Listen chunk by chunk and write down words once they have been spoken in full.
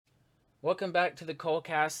Welcome back to the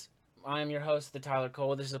Colecast. I am your host, the Tyler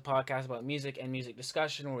Cole. This is a podcast about music and music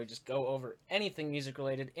discussion where we just go over anything music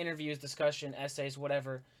related, interviews, discussion, essays,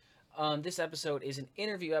 whatever. This episode is an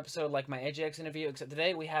interview episode like my EdgeX interview, except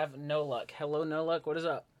today we have No Luck. Hello, No Luck. What is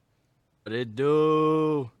up? What it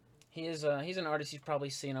do? He's an artist you've probably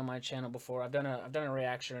seen on my channel before. I've done a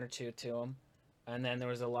reaction or two to him, and then there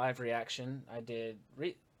was a live reaction I did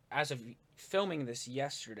as of filming this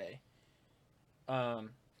yesterday.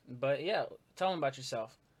 Um, but yeah, tell him about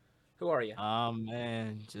yourself. Who are you?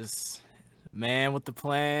 Man, just man with the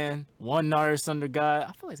plan. One artist under God.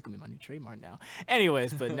 I feel like it's gonna be my new trademark now.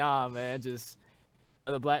 Anyways, but nah, man, just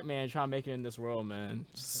the black man trying to make it in this world, man.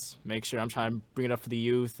 Just make sure I'm trying to bring it up for the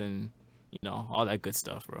youth and all that good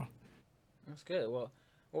stuff, bro. That's good. Well,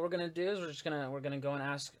 what we're gonna do is we're gonna go and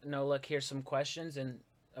ask No Luck here some questions and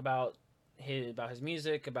about his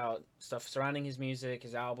music, about stuff surrounding his music,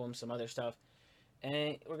 his album, some other stuff,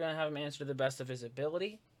 and we're gonna have him answer to the best of his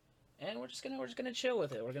ability. And we're just gonna chill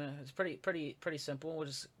with it. It's pretty simple. We'll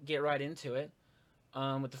just get right into it.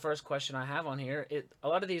 With the first question I have on here, a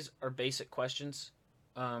lot of these are basic questions,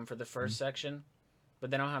 for the first section, but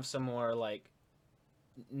then I'll have some more like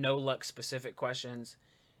No Luck specific questions,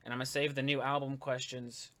 and I'm gonna save the new album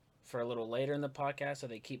questions for a little later in the podcast so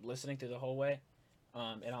they keep listening through the whole way.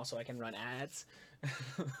 And also I can run ads.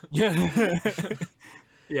 Yeah.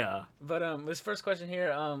 Yeah. But this first question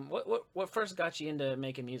here, what first got you into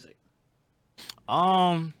making music?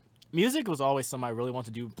 Um, Music was always something I really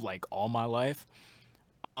wanted to do like all my life.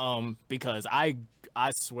 Because I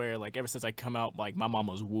swear, like ever since I come out, like my mom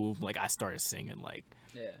was woo, like I started singing. Like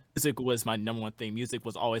Yeah. music was my number one thing. Music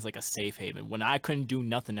was always like a safe haven. When I couldn't do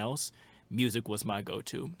nothing else, music was my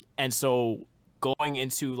go-to. And so going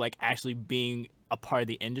into like actually being a part of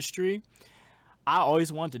the industry, I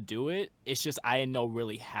always wanted to do it. It's just I didn't know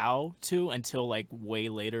really how to until like way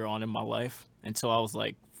later on in my life. Until I was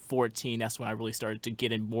like 14, that's when I really started to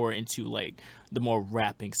get in more into like the more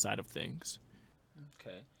rapping side of things.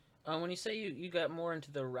 Okay. When you say you got more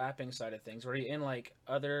into the rapping side of things, were you in like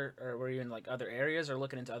other, or were you in like other areas, or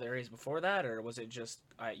looking into other areas before that, or was it just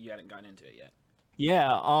you hadn't gotten into it yet?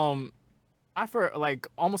 Yeah, I for like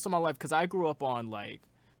almost all my life because I grew up on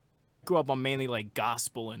mainly like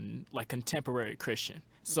gospel and like contemporary Christian. Okay.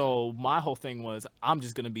 So my whole thing was I'm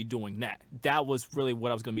just gonna be doing that. That was really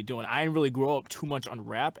what I was gonna be doing. I didn't really grow up too much on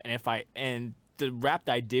rap, and the rap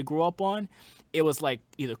that I did grow up on, it was like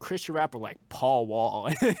either Christian rap or like Paul Wall,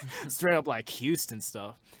 straight up like Houston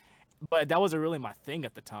stuff. But that wasn't really my thing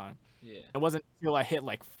at the time. Yeah. It wasn't until I hit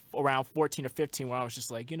like around 14 or 15 where I was just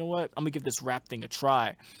like, you know what, I'm gonna give this rap thing a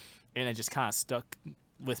try, and it just kind of stuck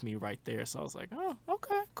with me right there. So I was like, oh,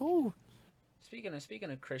 okay, cool. Speaking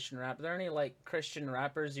of Christian rap, are there any like Christian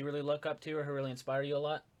rappers you really look up to or who really inspire you a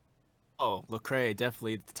lot? Oh, Lecrae,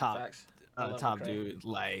 definitely the Facts. I love top Lecrae. dude.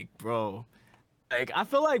 Like, bro, like I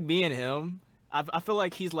feel like me and him. I feel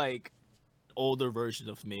like he's like older version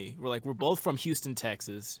of me. We're both from Houston,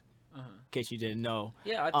 Texas. Uh huh. In case you didn't know.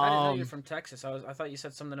 Yeah, I didn't know you're Um, from Texas. I thought you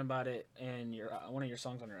said something about it in your one of your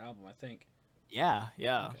songs on your album. I think. yeah,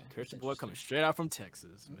 yeah. Okay, that's Christian boy interesting. coming straight out from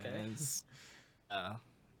Texas, Okay. man. Uh,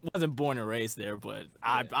 wasn't born and raised there, but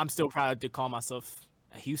Yeah. I'm still proud to call myself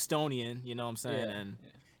a Houstonian. You know what I'm saying? Yeah. And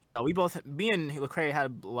Yeah. we both, me and Lecrae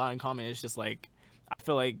had a lot in common. It's just like I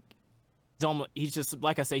feel like he's just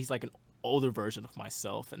like I say, he's like an older version of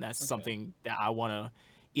myself, and that's Okay. something that I want to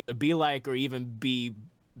either be like or even be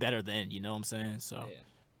better than. You know what I'm saying? So Yeah.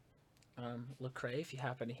 Lecrae, if you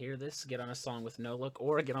happen to hear this, get on a song with No Look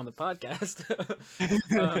or get on the podcast.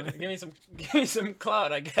 Give me some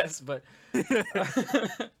clout, I guess. But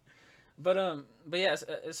yes.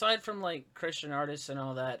 Aside from like Christian artists and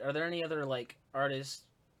all that, are there any other like artists,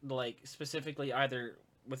 like specifically either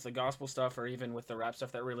with the gospel stuff or even with the rap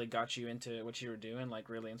stuff that really got you into what you were doing, like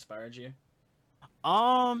really inspired you?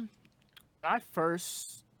 um, when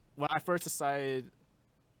I first decided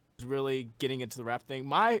really getting into the rap thing.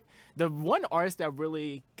 The one artist that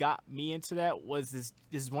really got me into that was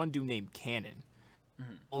this one dude named Cannon.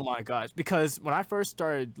 Hmm. Oh my gosh! Because when I first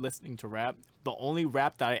started listening to rap, the only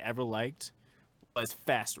rap that I ever liked was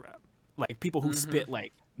fast rap, like people who Hmm. spit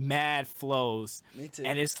like mad flows, Me too.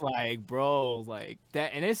 and it's like, bro, like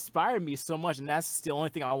that, and it inspired me so much, and that's the only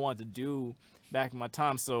thing I wanted to do back in my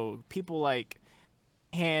time. So people like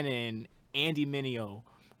Cannon, Andy Mineo,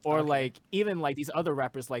 or Okay. like even like these other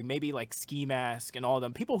rappers, like maybe like Ski Mask and all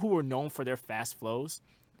them, people who were known for their fast flows.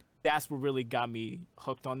 That's what really got me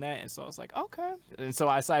hooked on that, and so I was like, okay, and so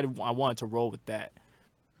I decided I wanted to roll with that.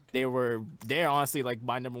 Okay. They're honestly like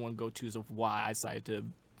my number one go tos of why I decided to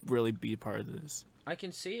really be a part of this. I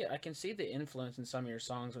can see it. I can see the influence in some of your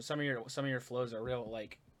songs. But some of your flows are real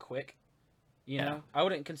like quick. You Yeah. know, I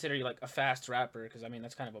wouldn't consider you like a fast rapper because I mean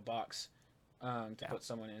that's kind of a box to Yeah. put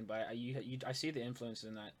someone in. But I see the influence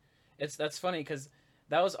in that. That's funny because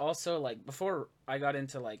that was also like before I got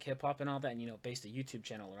into like hip hop and all that, and based a YouTube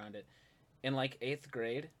channel around it in like eighth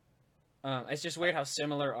grade. It's just weird how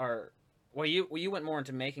similar our you went more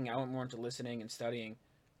into making, I went more into listening and studying.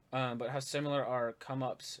 But how similar our come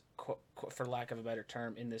ups, for lack of a better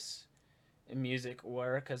term, in this in music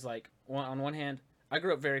were. Because like on one hand, I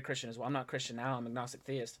grew up very Christian as well. I'm not Christian now. I'm agnostic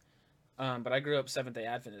theist. But I grew up Seventh Day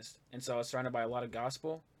Adventist, and so I was surrounded by a lot of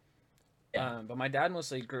gospel. Yeah. But my dad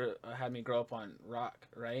mostly had me grow up on rock,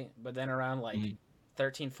 right? But then around like Mhm.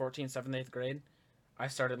 13, 14, 7th, 8th grade, I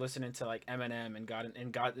started listening to like Eminem and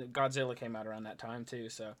Godzilla came out around that time too.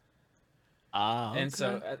 So Ah, and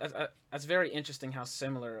so okay. that's very interesting how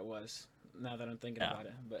similar it was. Now that I'm thinking Yeah. about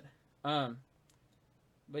it, um,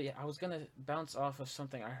 but yeah, I was gonna bounce off of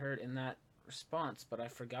something I heard in that response, but I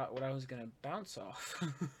forgot what I was gonna bounce off.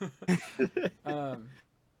 um,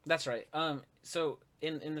 that's right. So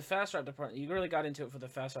in the fast rap department, you really got into it for the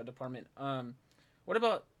fast rap department. What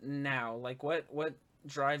about now? Like, what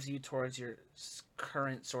drives you towards your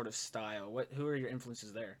current sort of style? Who are your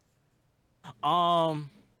influences there? um,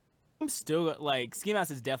 I'm still like Ski Mask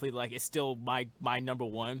is definitely like it's still my number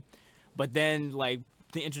one, but then like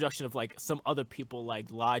the introduction of like some other people like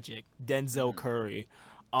Logic, Denzel Mm-hmm. Curry,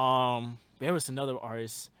 there was another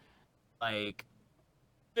artist like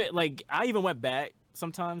like I even went back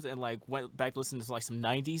sometimes and like went back listening to like some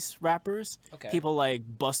 '90s rappers, Okay. people like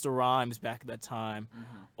Busta Rhymes back at that time,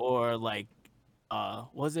 Mm-hmm. or like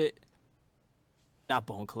was it not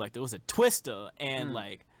Bone Collector? Was it Twista and Mm.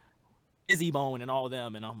 like Izzy Bone and all of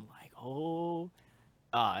them? And I'm like, oh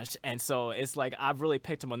gosh. And so it's like I've really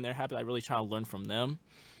picked them on their habit. I really try to learn from them.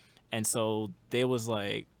 And so they was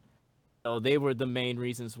like, oh, they were the main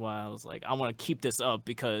reasons why I was like, I want to keep this up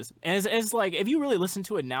because, and it's like if you really listen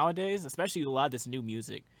to it nowadays, especially a lot of this new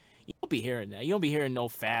music, you don't be hearing that. You don't be hearing no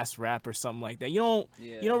fast rap or something like that. You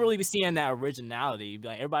Yeah. don't really be seeing that originality.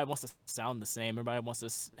 Like everybody wants to sound the same. Everybody wants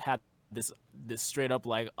to have this straight up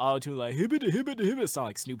like auto tune like hibbit hibbit hibbit sound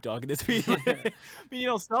like Snoop Dogg and this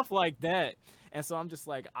people, stuff like that. And so I'm just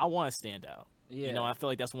like I want to stand out. Yeah. I feel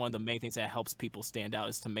like that's one of the main things that helps people stand out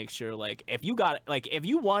is to make sure like if you got like if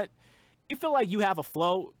you want you feel like you have a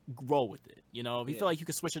flow, roll with it. If you Yeah. feel like you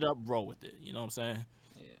can switch it up, roll with it. You know what I'm saying?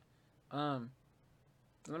 Yeah. Um.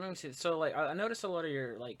 Let me see. So like, I noticed a lot of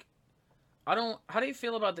your like. I don't. How do you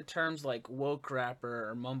feel about the terms like woke rapper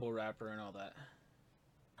or mumble rapper and all that?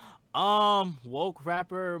 Woke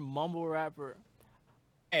rapper, mumble rapper.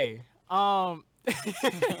 Hey, I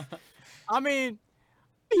mean,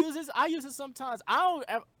 I use it sometimes. I don't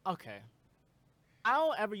ever. Okay, I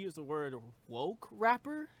don't ever use the word woke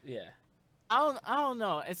rapper. Yeah. I don't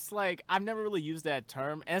know. It's like I've never really used that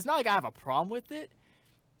term, and it's not like I have a problem with it.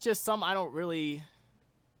 Just some I don't really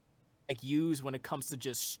like use when it comes to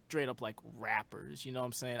just straight up like rappers. You know what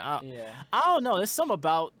I'm saying? Yeah. I don't know. There's some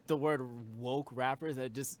about the word woke rappers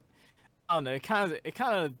that just I don't know. It kind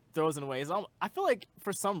of throws in ways. I feel like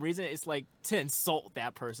for some reason it's like to insult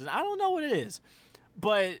that person. I don't know what it is,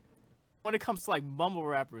 but when it comes to like mumble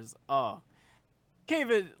rappers, can't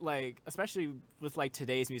even like especially with like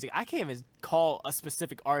today's music, I can't even call a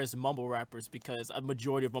specific artist mumble rappers because a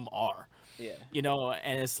majority of them are. Yeah.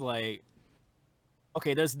 And it's like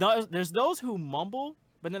okay, there's those who mumble,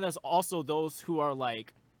 but then there's also those who are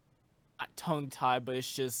like not tongue tied, but it's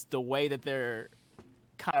just the way that they're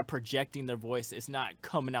kind of projecting their voice. It's not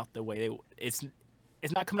coming out the way it's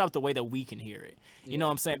not coming out the way that we can hear it. You know Yeah.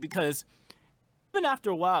 what I'm saying? Because even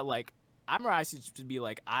after a while, like I remember I used to be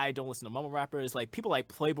like, I don't listen to mumble rappers, like people like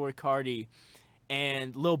Playboy Cardi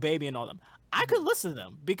and Lil Baby and all them. I Hmm. could listen to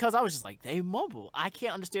them because I was just like, they mumble. I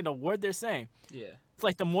can't understand a word they're saying. Yeah. It's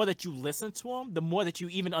like the more that you listen to them, the more that you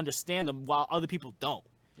even understand them, while other people don't.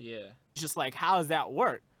 Yeah. It's just like, how does that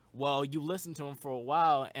work? Well, you listen to them for a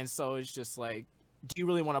while, and so it's just like, do you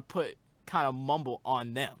really want to put kind of mumble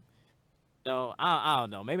on them? So I don't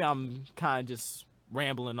know. Maybe I'm kind of just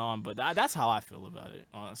rambling on, but that's how I feel about it,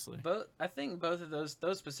 honestly. Both. I think both of those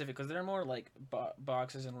specific because they're more like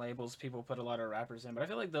boxes and labels people put a lot of rappers in. But I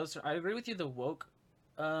feel like those. I agree with you. The woke,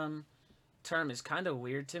 um, term is kind of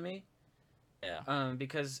weird to me. Yeah.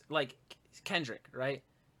 Because like Kendrick, right?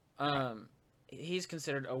 Um, he's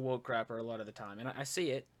considered a woke rapper a lot of the time, and I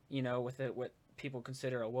see it, with it what people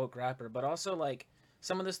consider a woke rapper, but also like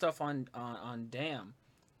some of the stuff on Damn,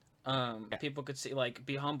 Yeah. people could see like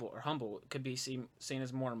Be Humble or Humble could be seen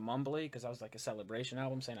as more mumbly because I was like a celebration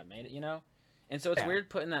album saying I made it, and so it's Yeah. weird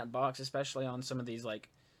putting that box, especially on some of these like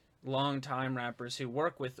long time rappers who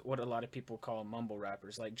work with what a lot of people call mumble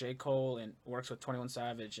rappers, like J. Cole, and works with 21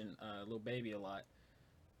 Savage and Lil Baby a lot.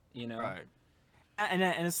 You know? Right. And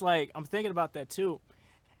it's like I'm thinking about that too.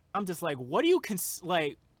 I'm just like, what do you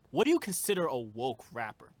consider a woke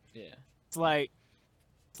rapper? Yeah. It's like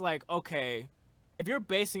okay, if you're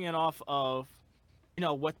basing it off of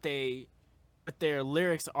what their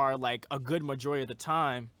lyrics are like a good majority of the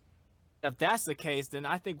time, if that's the case, then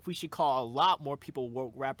I think we should call a lot more people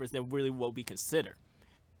woke rappers than really what we consider.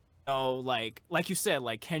 Like you said,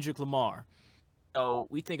 like Kendrick Lamar.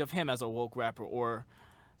 We think of him as a woke rapper, or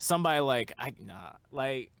somebody like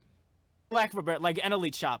like lack of a better, like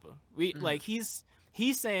NLE Choppa. We Mm-hmm. like he's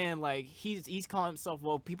saying like he's calling himself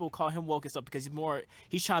woke. People call him woke and stuff because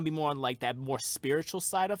he's trying to be more on like that more spiritual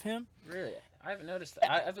side of him. Really, I haven't noticed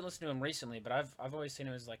that. I haven't listened to him recently, but I've always seen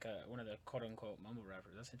him as like one of the quote unquote mumble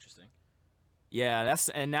rappers. That's interesting. Yeah,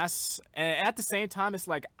 and at the same time, it's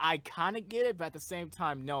like I kind of get it, but at the same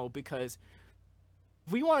time, no, because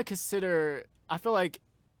if we want to consider, I feel like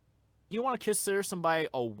you want to consider somebody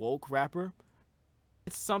a woke rapper,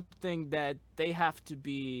 it's something that they have to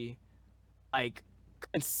be like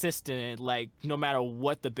consistent, like no matter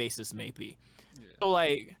what the basis may be. Yeah. So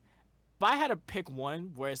like, if I had to pick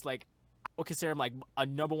one where it's like I would consider him like a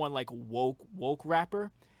number one like woke rapper,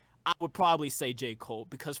 I would probably say J. Cole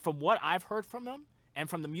because from what I've heard from him and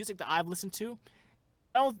from the music that I've listened to,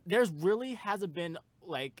 there's really hasn't been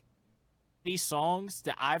like these songs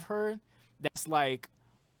that I've heard that's like,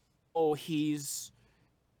 oh, he's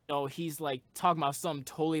like talking about something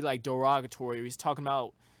totally like derogatory. Or he's talking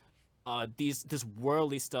about this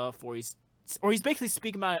worldly stuff, or he's basically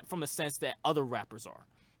speaking about it from a sense that other rappers are.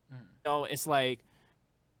 Mm-hmm. It's like,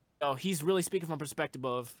 he's really speaking from a perspective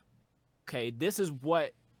of, okay, this is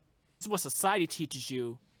what society teaches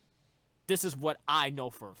you. This is what I know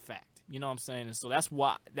for a fact. You know what I'm saying? And so that's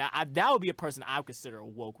why that would be a person I would consider a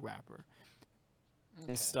woke rapper and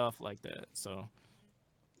Okay. stuff like that. So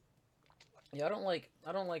Yeah, I don't like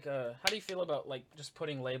how do you feel about like just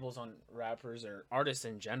putting labels on rappers or artists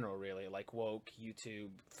in general really, like woke, YouTube,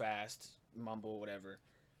 fast, mumble, whatever.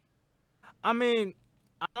 I mean,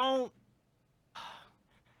 I don't.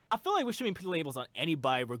 I feel like we shouldn't put labels on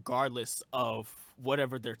anybody regardless of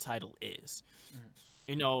whatever their title is.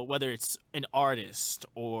 Mm-hmm. Whether it's an artist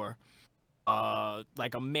or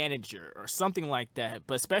like a manager or something like that.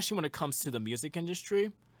 But especially when it comes to the music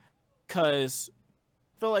industry, because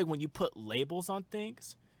I feel like when you put labels on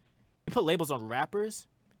things, you put labels on rappers.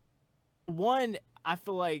 One, I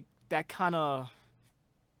feel like that kind of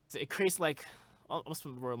it creates like what's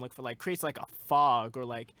the word I'm looking for? Like creates like a fog, or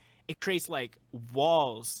like it creates like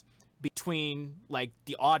walls between like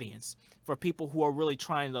the audience for people who are really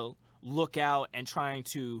trying to look out and trying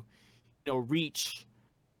to reach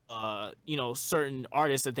certain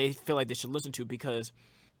artists that they feel like they should listen to, because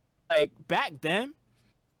like back in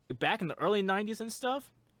the early 90s and stuff,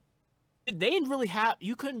 they didn't really have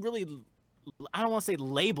you couldn't really, I don't want to say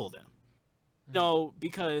label them,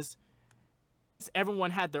 because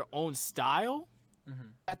everyone had their own style. Mm-hmm.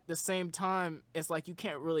 At the same time, it's like you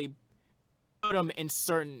can't really put them in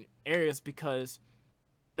certain areas because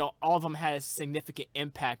all of them had a significant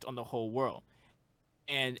impact on the whole world.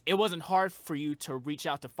 And it wasn't hard for you to reach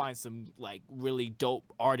out to find some like really dope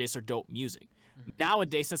artists or dope music. Mm-hmm.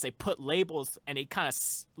 Nowadays, since they put labels and they kind of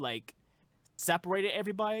like separated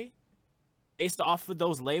everybody based off of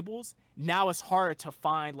those labels, now it's harder to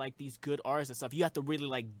find like these good artists and stuff. You have to really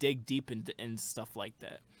like dig deep in stuff like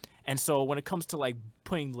that. And so when it comes to like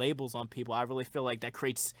putting labels on people, I really feel like that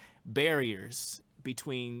creates barriers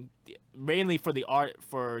between mainly for the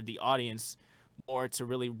audience, or to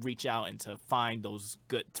really reach out and to find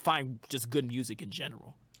just good music in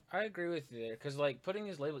general. I agree with you there, because like putting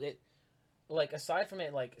these labels, it like aside from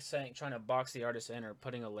it like saying trying to box the artist in or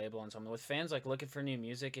putting a label on something, with fans like looking for new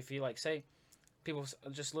music, if you like say people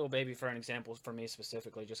just Lil Baby for an example for me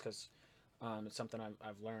specifically, just because it's something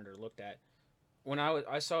I've learned or looked at when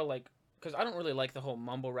I saw like, because I don't really like the whole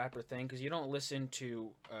mumble rapper thing, because you don't listen to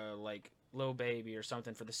like Lil Baby or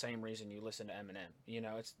something for the same reason you listen to Eminem.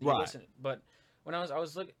 It's you Right. listen, but when I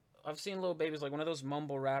was looking. I've seen Lil Baby's like one of those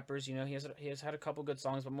mumble rappers. He has had a couple good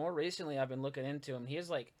songs, but more recently I've been looking into him. He is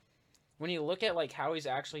like, when you look at like how he's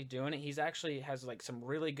actually doing it, he's actually has like some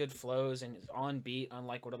really good flows and is on beat,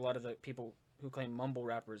 unlike what a lot of the people who claim mumble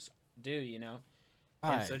rappers do.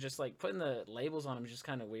 And so Right. just like putting the labels on him is just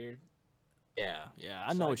kind of weird. Yeah,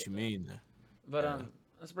 I So know I what get you that. mean. But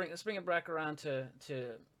let's bring it back around to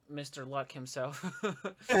Mr. Luck himself.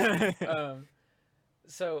 Yeah. um,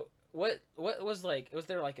 so what was like? Was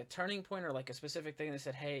there like a turning point or like a specific thing that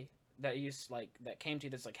said, "Hey, that that came to you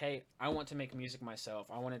that's like, hey, I want to make music myself.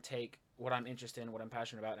 I want to take what I'm interested in, what I'm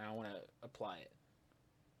passionate about, and I want to apply it.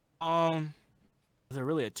 Um, is it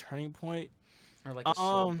really a turning point? Or like a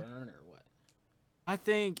slow Um, burn or what? I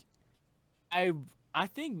think I I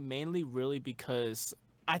think mainly really because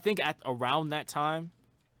I think at around that time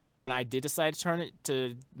when I did decide to turn it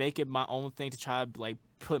to make it my own thing to try to like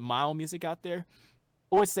put my own music out there,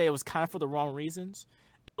 I would say it was kind of for the wrong reasons.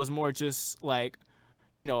 It was more just like,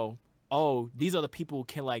 you know, oh, these are the people who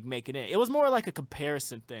can like make it in. It was more like a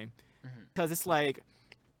comparison thing Hmm. because it's like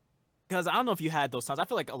because I don't know if you had those times. I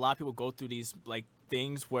feel like a lot of people go through these like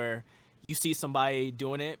things where you see somebody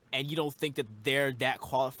doing it and you don't think that they're that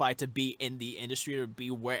qualified to be in the industry or be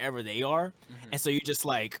wherever they are, Hmm. and so you just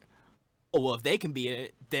like, oh well, if they can be in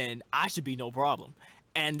it, then I should be no problem.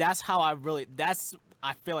 And that's how I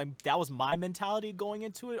feel like that was my mentality going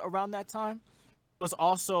into it around that time. It was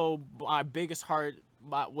also my biggest heart.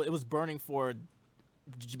 It was burning for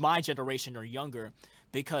my generation or younger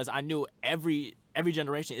because I knew every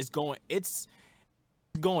generation is going. It's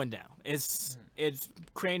going down. Hmm. It's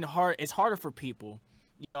creating hard. It's harder for people.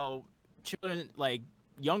 You know, children like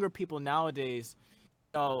younger people nowadays.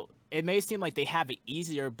 It may seem like they have it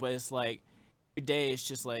easier, but it's like every day it's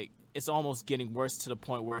just like it's almost getting worse to the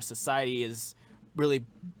point where society is really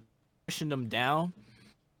pushing them down.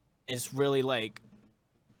 It's really like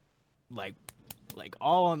like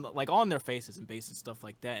on their faces and basic stuff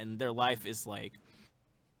like that, and their life is like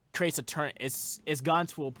creates a turn. It's gone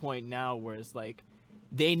to a point now where it's like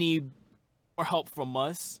they need more help from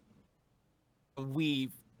us than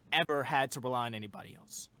we've ever had to rely on anybody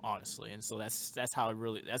else, honestly. And so that's how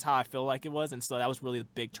I feel like it was, and so that was really the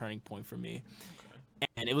big turning point for me. Okay.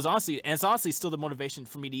 And it's honestly still the motivation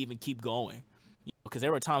for me to even keep going, because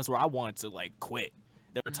there were times where I wanted to like quit.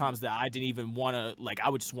 There were Hmm. times that I didn't even want to like I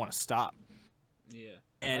would just want to stop. Yeah.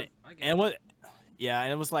 And I get and that. what yeah,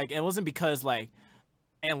 and it was like it wasn't because like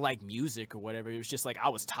and like music or whatever. It was just like I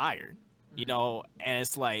was tired, Hmm. and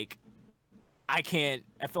it's like I feel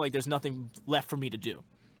like there's nothing left for me to do.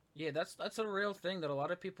 Yeah, that's a real thing that a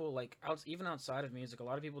lot of people like even outside of music, a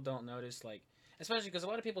lot of people don't notice like, especially because a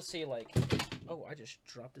lot of people see like, oh, I just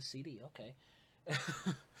dropped the CD. Okay.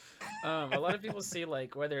 A lot of people see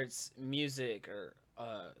like whether it's music or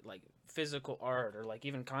like physical art or like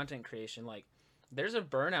even content creation, like there's a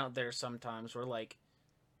burnout there sometimes where like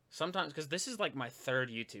sometimes because this is like my third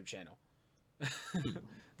YouTube channel that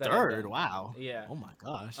I've Third, done. wow. Yeah. Oh my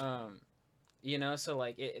gosh. Um, so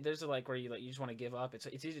like there's a like where you just want to give up. It's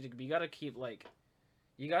easy to you gotta keep like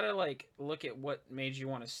you gotta like look at what made you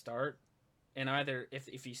want to start, and either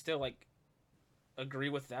if you still like agree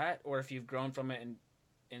with that, or if you've grown from it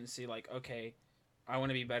and see like, okay, I want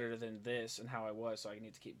to be better than this and how I was, so I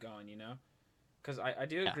need to keep going. Because I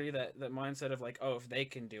do Yeah. agree that that mindset of like, oh, if they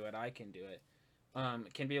can do it, I can do it.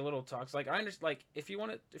 Can be a little toxic. Like I understand, like if you're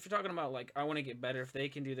talking about like I want to get better, if they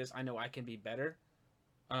can do this, I know I can be better.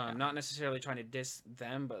 Yeah. Not necessarily trying to diss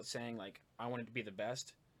them, but saying like I wanted to be the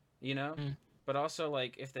best, you know. Mm. But also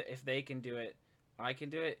like if they can do it, I can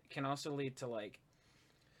do it. Can also lead to like,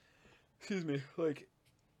 excuse me, like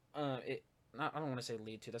it. Not, I don't want to say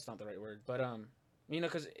lead to. That's not the right word, but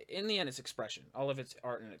because in the end it's expression. All of it's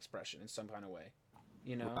art and expression in some kind of way,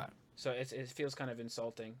 you know. Right. So it feels kind of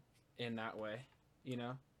insulting in that way, you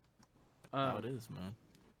know. How it Um, is, man.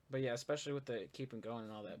 but yeah, especially with the keeping going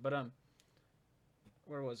and all that. But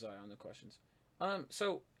where was I on the questions?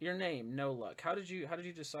 So your name, No Luck. How did you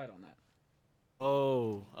decide on that?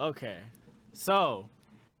 Oh, okay. So,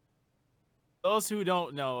 those who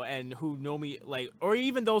don't know and who know me like or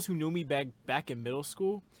even those who knew me back in middle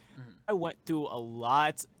school, Mm-hmm. I went through a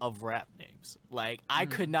lot of rap names. Like I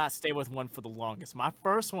could Mm-hmm. not stay with one for the longest. My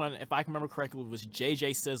first one, if I can remember correctly, was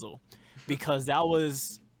JJ Sizzle, because that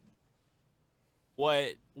was what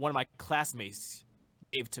one of my classmates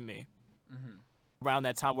gave to me Mm-hmm. around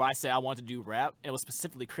that time where I said I wanted to do rap. And it was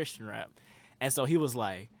specifically Christian rap. And so he was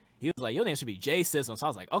like, your name should be Jay Sizzle. So I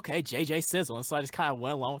was like, okay, JJ Sizzle. And so I just kind of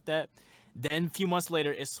went along with that. Then a few months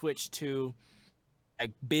later, it switched to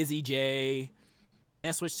like Busy J,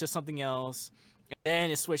 and switched to something else. And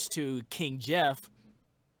then it switched to King Jeff.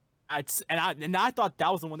 And I thought that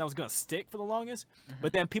was the one that was gonna stick for the longest. Mm-hmm.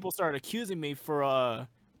 But then people started accusing me for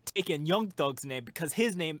taking Young Thug's name because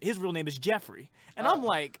his real name is Jeffrey. And Oh. I'm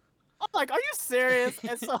like, are you serious?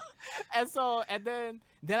 And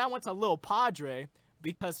then I went to Lil Padre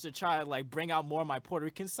because to try to like bring out more of my Puerto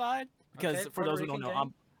Rican side. Okay, Because for Puerto those who don't Rican know,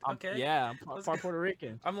 gang. I'm Okay, yeah, let's go. part Puerto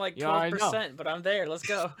Rican. I'm like You twelve already know. percent, but I'm there. Let's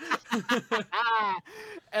go.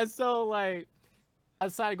 And so like I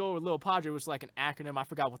decided to go with Lil Padre, which is like an acronym. I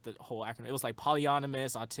forgot what the whole acronym. It was like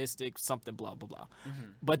polyonymous, autistic, something, blah blah blah. Mm-hmm.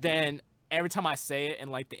 But then every time I say it in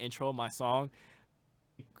like the intro of my song,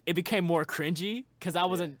 it became more cringy because I Yeah.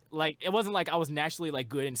 wasn't like it wasn't like I was naturally like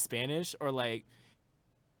good in Spanish or like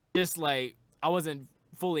just like I wasn't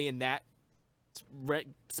fully in that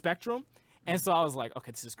spectrum. And Mm-hmm. so I was like, okay,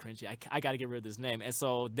 this is cringy. I got to get rid of this name. And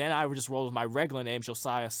so then I would just roll with my regular name,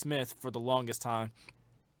 Josiah Smith, for the longest time.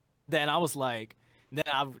 Then I was like, then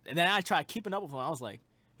I tried keeping up with him. I was like,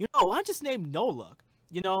 I just named No Luck,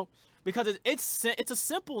 because it's a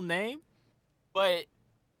simple name, but it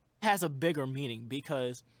has a bigger meaning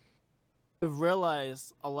because I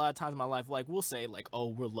realized a lot of times in my life, like we'll say like, oh,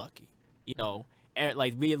 we're lucky, Mm-hmm. and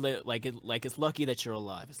like like it's lucky that you're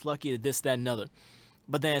alive. It's lucky that this, that, and another.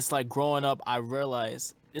 But then it's like growing up, I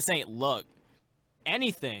realized this ain't luck.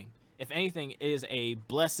 Anything, if anything, is a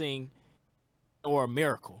blessing or a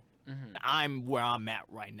miracle. Mm-hmm. I'm where I'm at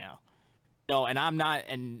right now. No, and I'm not.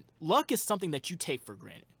 And luck is something that you take for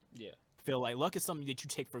granted. Yeah. I feel like luck is something that you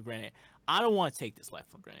take for granted. I don't want to take this life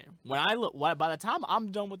for granted. When I look, by the time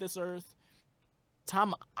I'm done with this earth,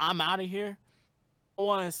 time I'm out of here, I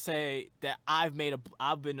want to say that I've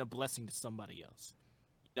been a blessing to somebody else.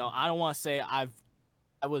 I don't want to say I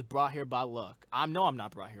was brought here by luck. I know I'm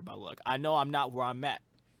not brought here by luck. I know I'm not where I'm at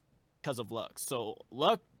because of luck. So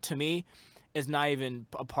luck to me is not even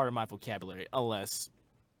a part of my vocabulary unless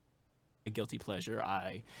a guilty pleasure.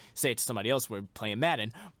 I say it to somebody else we're playing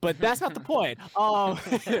Madden, but that's not the point.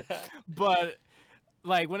 But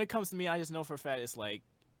like when it comes to me, I just know for a fact it's like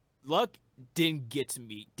luck didn't get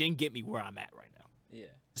me where I'm at right now. Yeah.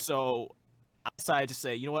 So I decided to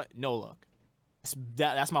say, you know what, no luck.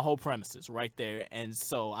 That's my whole premises right there, and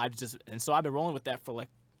so I've been rolling with that for like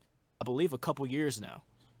I believe a couple years now.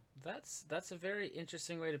 That's a very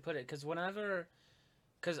interesting way to put it. Because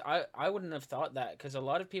I wouldn't have thought that. Because a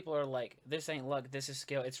lot of people are like, this ain't luck, this is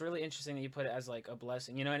skill. It's really interesting that you put it as like a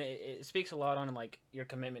blessing. And it speaks a lot on like your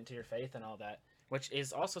commitment to your faith and all that, which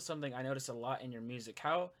is also something I notice a lot in your music.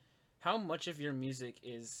 How much of your music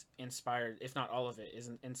is inspired, if not all of it, is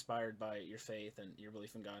inspired by your faith and your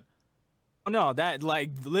belief in God? Oh no, that like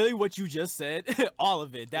literally what you just said, all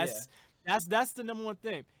of it. Yeah. That's the number one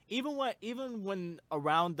thing. Even when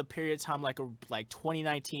around the period of time like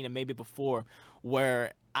 2019 and maybe before,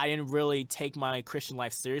 where I didn't really take my Christian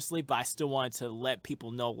life seriously, but I still wanted to let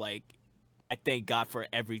people know like I thank God for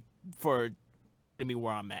me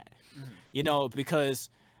where I'm at. Mm-hmm. Because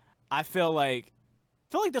I feel like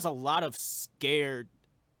there's a lot of scared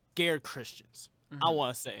Christians. I Mm-hmm.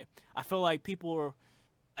 want to say. I feel like people are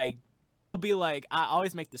like be like I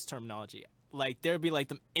always make this terminology. Like there'll be like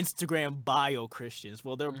the Instagram bio Christians.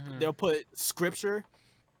 Well, Mm-hmm. they'll put scripture,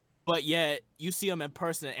 but yet you see them in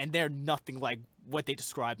person and they're nothing like what they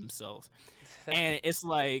describe themselves. And it's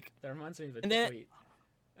like, That reminds me of a and then tweet.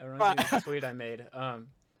 It reminds me of a tweet I made.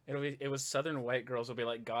 It was Southern white girls will be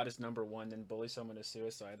like, God is number one, then bully someone to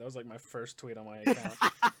suicide. That was like my first tweet on my account.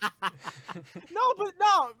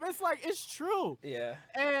 no, it's like it's true. Yeah.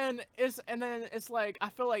 And then it's like I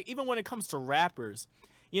feel like even when it comes to rappers,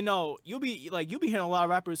 you'll be hearing a lot of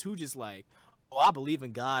rappers who just like, oh, I believe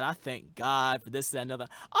in God, I thank God for this, that, and other.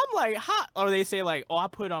 I'm like, how? Or they say like, oh, I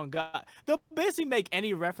put on God. They'll basically make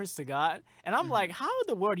any reference to God, and I'm Hmm. like, how in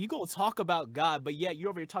the world you gonna talk about God, but yet you're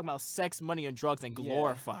over here talking about sex, money, and drugs and Yeah.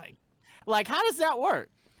 glorifying? Like, how does that work?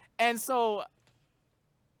 And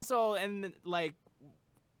and like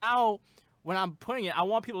now when I'm putting it, I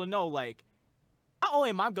want people to know like not only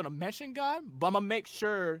am I gonna mention God, but I'm gonna make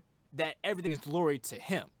sure that everything is glory to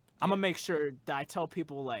Him. I'm Yeah. gonna make sure that I tell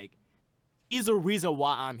people like He's the reason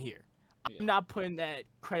why I'm here. Yeah. I'm not putting that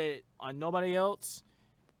credit on nobody else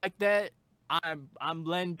like that. I'm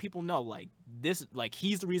letting people know like this like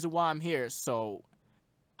He's the reason why I'm here. So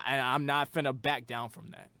I'm not finna back down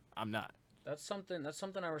from that. I'm not. That's something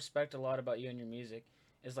I respect a lot about you and your music.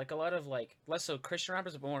 Is like a lot of like less so Christian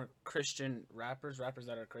rappers, but more Christian rappers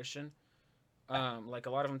that are Christian. Like a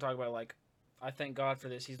lot of them talk about like, I thank God for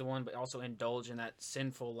this. He's the one, but also indulge in that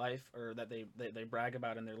sinful life, or that they brag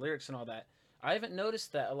about in their lyrics and all that. I haven't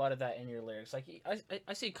noticed that a lot of that in your lyrics. Like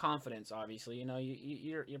I see confidence, obviously.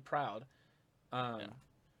 You're proud. Yeah, Um,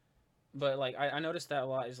 but like I noticed that a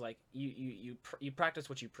lot is like you practice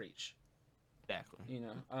what you preach. exactly.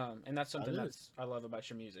 And that's That something is. that's I love about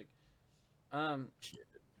your music. Um,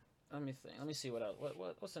 let me think. Let me see what else.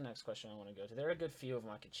 What's the next question I want to go to? There are a good few of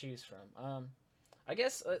them I could choose from. I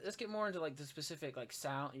guess let's get more into like the specific like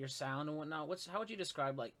sound, your sound and whatnot. How would you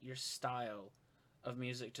describe like your style of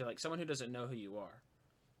music to like someone who doesn't know who you are?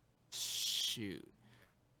 Shoot.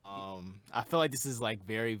 I feel like this is like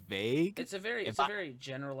very vague. If It's a I very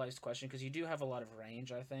generalized question because you do have a lot of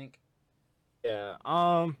range, I think. Yeah.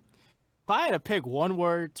 If I had to pick one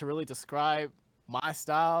word to really describe my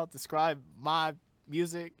style, describe my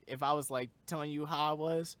music, if I was like telling you how I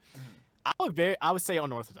was, Hmm. I would say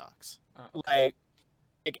unorthodox. Okay. Like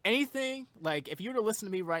like anything, like if you were to listen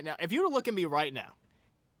to me right now, if you were to look at me right now,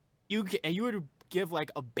 and you were to give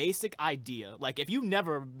like a basic idea, like if you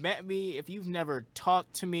never met me, if you've never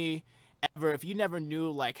talked to me ever, if you never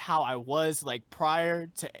knew like how I was like prior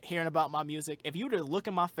to hearing about my music, if you were to look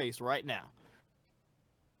in my face right now,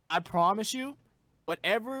 I promise you,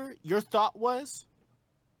 whatever your thought was,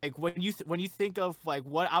 like when you think of like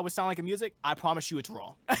what I would sound like in music, I promise you it's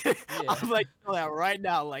wrong. Yeah, I'm like tell that right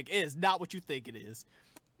now, like it is not what you think it is.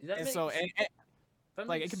 that And so makes and that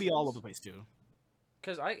like it makes could be all over sense. the place too.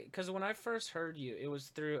 Because when I first heard you, it was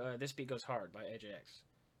through "This Beat Goes Hard" by AJX.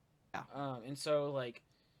 Yeah. And so like,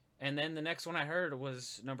 and then the next one I heard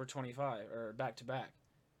was number 25 or back to back.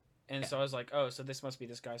 And Yeah. so I was like, oh, so this must be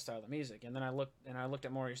this guy's style of music. And then I looked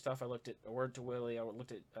at more of your stuff. I looked at A Word to Willie. I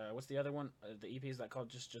looked at what's the other one? The EP is that called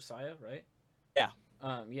just Josiah, right? Yeah.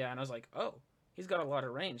 Yeah, and I was like, oh, he's got a lot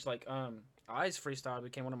of range. Like, Eyes Freestyle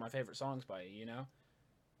became one of my favorite songs by you, you know?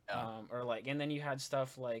 Yeah. Or like, and then you had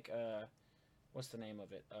stuff like, what's the name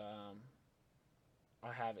of it?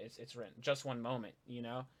 I have it's written Just One Moment, you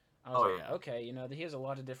know? I was Oh like, yeah. okay, you know, he has a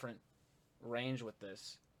lot of different range with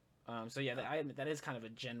this. So yeah, that is kind of a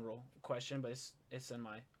general question, but it's in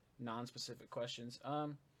my non-specific questions. Let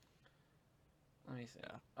me think.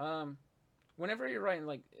 Yeah. Whenever you're writing,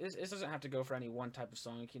 like this doesn't have to go for any one type of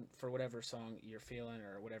song. You can for whatever song you're feeling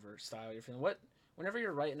or whatever style you're feeling. Whenever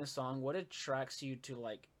you're writing a song, what attracts you to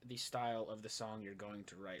like the style of the song you're going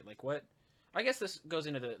to write? Like what? I guess this goes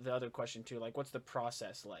into the other question too. Like, what's the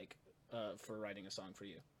process like for writing a song for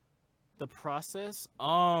you? The process,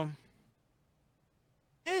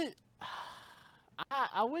 it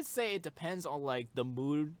I would say it depends on like the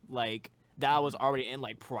mood like that I was Hmm. already in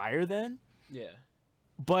like prior then. Yeah.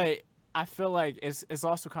 But I feel like it's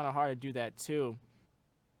also kind of hard to do that too.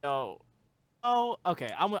 So, oh, okay.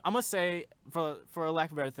 I'm gonna say for a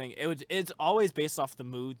lack of a better thing, it's always based off the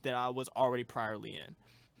mood that I was already priorly in.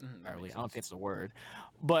 That Priorly, makes I don't sense. think it's a word,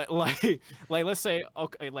 but like like let's say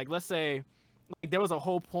okay, like let's say like there was a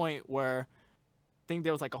whole point where I think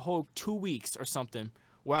there was like a whole 2 weeks or something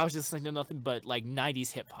where I was just listening to nothing but like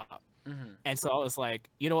 90s hip hop. Hmm. And so I was like,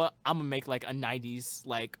 you know what? I'm gonna make like a 90s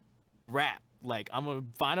like rap. Like I'm gonna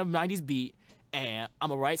find a 90s beat and I'm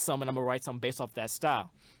gonna write something based off that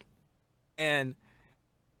style. And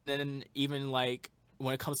then even like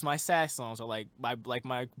when it comes to my sad songs or like my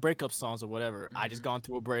breakup songs or whatever, I just Hmm. gone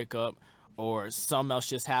through a breakup or something else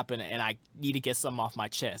just happened and I need to get something off my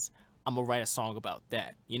chest. I'm gonna write a song about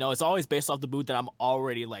that. You know, it's always based off the mood that I'm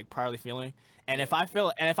already like priorly feeling. Yeah. And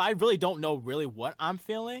if I really don't know really what I'm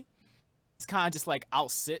feeling, it's kind of just like I'll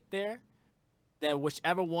sit there. Then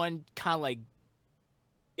whichever one kind of like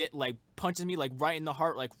it like punches me like right in the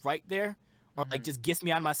heart, like right there, or like Hmm. just gets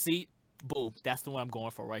me out of my seat. Boom, that's the one I'm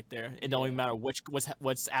going for right there. It don't Yeah. even matter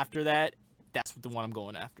what's after that. That's the one I'm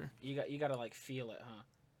going after. You gotta like feel it, huh?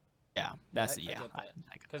 Yeah, Yeah, that's I yeah. get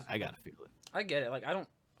that. Cause I gotta feel it. I get it. Like I don't,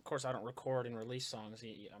 of course, I don't record and release songs.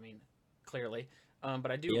 I mean, clearly,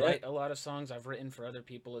 but I do Yeah. write a lot of songs. I've written for other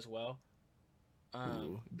people as well. Um,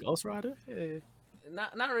 Ooh, Ghost Rider. Yeah.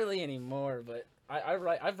 not really anymore, but I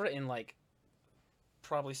write. I've written like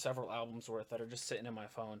probably several albums worth that are just sitting in my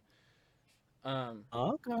phone. Um,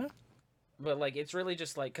 Okay. but like it's really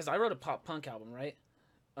just like because I wrote a pop punk album, right?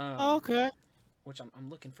 Um, Okay. which I'm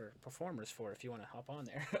looking for performers for if you want to hop on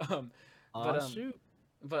there. But Oh shoot.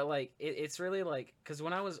 but like it's really like because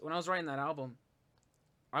when I was writing that album,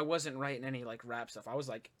 I wasn't writing any like rap stuff. I was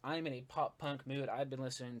like I'm in a pop punk mood. I'd been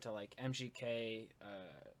listening to like MGK,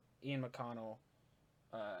 Ian McConnell,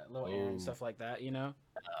 Lil Aaron, Oh. stuff like that, you know.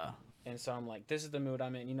 Uh, And so I'm like, this is the mood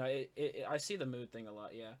I'm in. You know, I see the mood thing a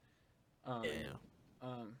lot. Yeah. Um, yeah.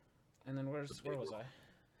 um, and then where was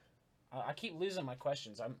I keep losing my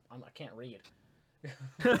questions. I can't read.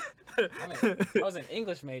 I was an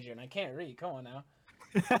English major and I can't read. Come on now.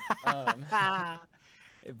 Um,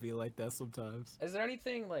 It'd be like that sometimes. is there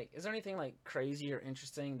anything like crazy or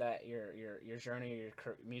interesting that your journey or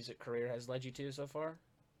your music career has led you to so far?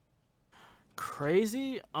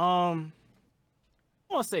 Crazy. I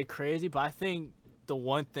won't say crazy, but I think the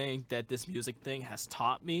one thing that this music thing has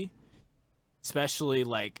taught me, especially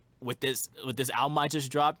like with this album I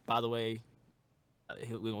just dropped. By the way,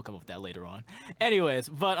 we will come up with that later on. Anyways,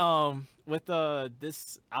 but with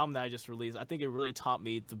this album that I just released, I think it really taught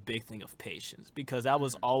me the big thing of patience because that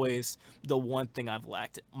was Hmm. always the one thing I've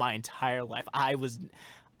lacked my entire life.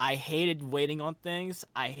 I hated waiting on things.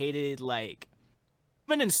 I hated like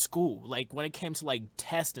even in school, like when it came to like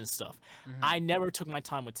tests and stuff, Mm-hmm. I never took my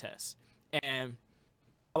time with tests. And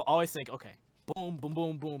I always think, okay, boom, boom,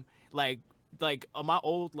 boom, boom. Like my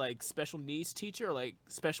old like special needs teacher, like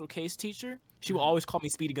special case teacher, she would Mm-hmm. always call me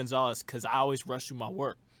Speedy Gonzalez because I always rushed through my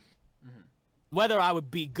work. Mm-hmm. Whether I would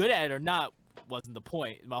be good at it or not wasn't the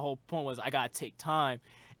point. My whole point was I gotta take time,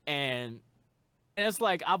 and it's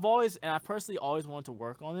like I personally always wanted to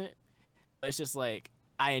work on it. But it's just like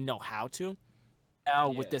I didn't know how to. Now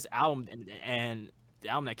with Yeah. this album and the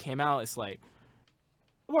album that came out, it's like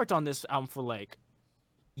I worked on this album for like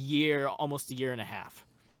year, almost a year and a half.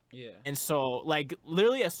 Yeah. And so, like,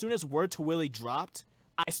 literally, as soon as Word to Willie dropped,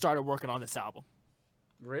 I started working on this album.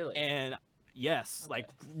 Really. And yes, Okay. like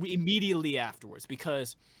immediately afterwards,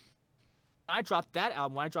 because I dropped that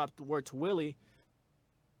album, when I dropped Word to Willie,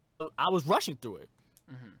 I was rushing through it.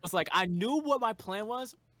 Mm-hmm. It's like I knew what my plan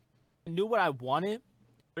was, I knew what I wanted,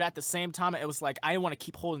 but at the same time, it was like I didn't want to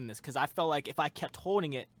keep holding this because I felt like if I kept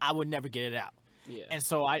holding it, I would never get it out. Yeah. And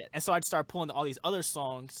so I'd start pulling all these other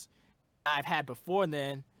songs I've had before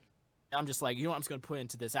then. I'm just like, you know what, I'm just gonna put it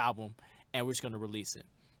into this album and we're just gonna release it.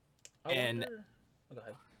 I And wonder. Oh, go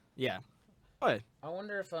ahead. yeah. Go ahead. I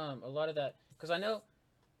wonder if a lot of that, because I know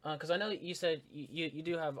you said you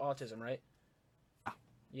do have autism, right?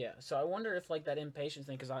 Yeah. So I wonder if like that impatience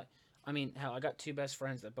thing, because I mean, hell, I got two best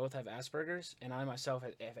friends that both have Asperger's, and I myself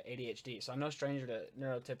have ADHD, so I'm no stranger to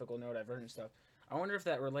neurotypical, neurodivergent stuff. I wonder if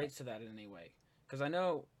that relates to that in any way, because I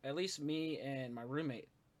know at least me and my roommate,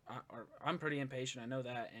 I'm pretty impatient. I know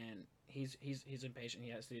that, and he's impatient. He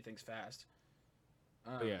has to do things fast.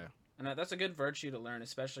 Oh, Um, yeah. and that's a good virtue to learn,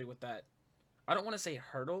 especially with that. I don't want to say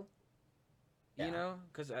hurdle, Yeah.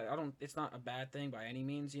 because I don't. It's not a bad thing by any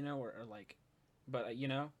means, or like, but you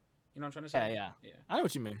know what I'm trying to Yeah, say. yeah. Yeah. I know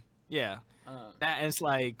what you mean. Yeah. Um. That and it's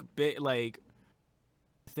like bit like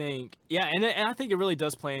think yeah, and I think it really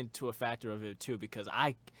does play into a factor of it too because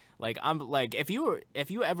I'm like if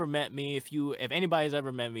you ever met me if anybody's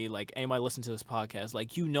ever met me like anybody listen to this podcast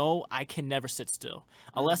like I can never sit still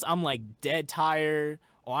Mhm. unless I'm like dead tired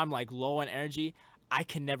or I'm like low on energy. I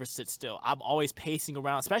can never sit still. I'm always pacing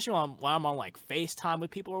around, especially when I'm on like FaceTime with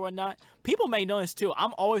people or whatnot. People may notice too.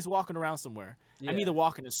 I'm always walking around somewhere. I'm Yeah. either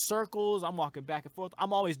walking in circles, I'm walking back and forth.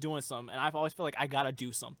 I'm always doing something, and I've always feel like I gotta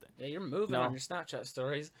do something. Yeah. You're You moving on know? your Snapchat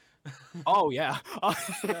stories. Oh yeah. No,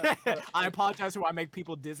 but I apologize for what I make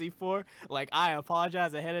people dizzy for. Like I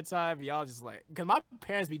apologize ahead of time. Y'all just like, cause my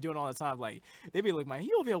parents be doing it all the time. Like they be like, man,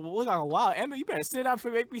 you over here look like a wild Emma. You better sit down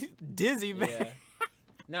for make me dizzy, man. yeah.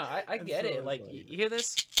 No, I And get so it. it's Like like, you hear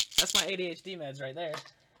this? That's my ADHD meds right there.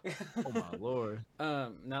 oh my lord.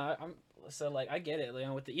 No, I'm so like I get it.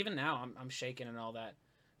 With even now I'm shaking and all that,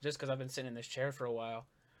 just because I've been sitting in this chair for a while.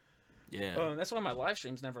 Yeah. That's why my live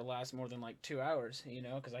streams never last more than like 2 hours.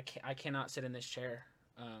 Because I cannot sit in this chair.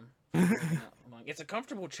 For more than that long. It's a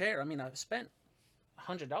comfortable chair. I mean, I've spent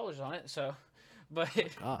 $100 on it, so, but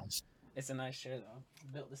Gosh. it's a nice chair though.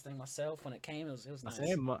 I built this thing myself when it came. It was I nice.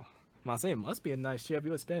 say it must be a nice chair if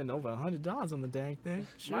you were spending over $100 on the dang thing.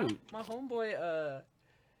 My Shoot. my homeboy.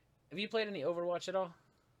 Have you played any Overwatch at all?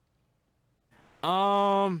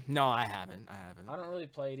 No, I haven't. I haven't. I don't really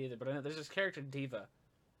play it either, but I know there's this character Diva,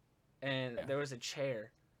 and Yeah. there was a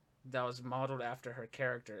chair that was modeled after her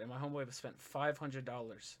character, and my homeboy spent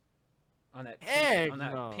 $500 on Heck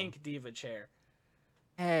that no. pink Diva chair.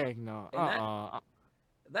 Heck no. And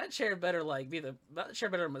that chair better that chair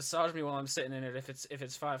better massage me while I'm sitting in it if it's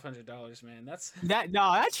 $500, man. That's That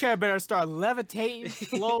chair better start levitating,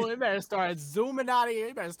 floating. It better start zooming out of here.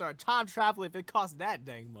 It better start time traveling if it costs that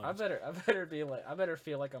dang much. I better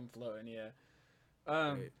feel like I'm floating, yeah.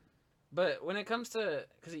 Right. But when it comes to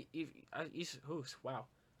wow.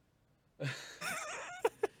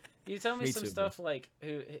 You tell me Me some too, bro. stuff like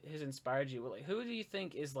who has inspired you. Like, who do you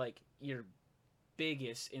think is like your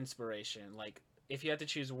biggest inspiration? Like, if you had to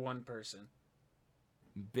choose one person,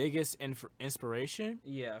 Biggest inspiration?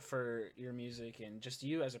 yeah, for your music and just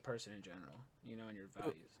you as a person in general, and your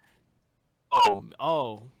values.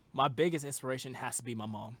 Oh, my biggest inspiration has to be my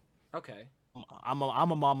mom. Okay, I'm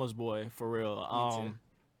a mama's boy for real.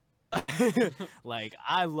 me Like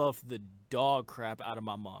I love the dog crap out of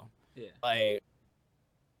my mom. too. Yeah.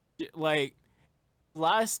 Like a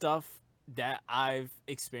lot of stuff that I've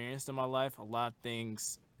experienced in my life, a lot of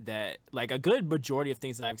things that like a good majority of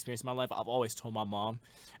things that I've experienced in my life, I've always told my mom.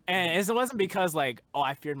 And it wasn't because like, oh,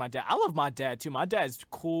 I feared my dad. I love my dad too. My dad's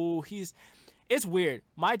cool. It's weird.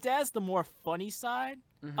 My dad's the more funny side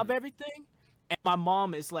Hmm. of everything. And my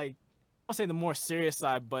mom is like I'll say the more serious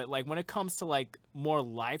side, but like when it comes to like more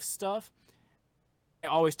life stuff, I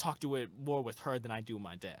always talk to it more with her than I do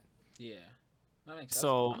my dad. Yeah, that makes sense.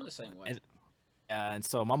 So I'm the same way. and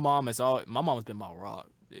so my mom's been my rock,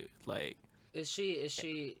 dude. Like, Is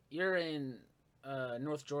she? You're in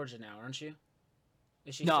North Georgia now, aren't you?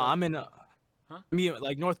 Is she no, still? I'm in Huh? I mean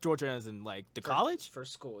like North Georgia as in like the college. For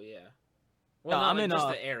school, yeah. Well, No, no, I'm like in just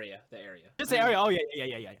the area, the area. just I the know area. you're Oh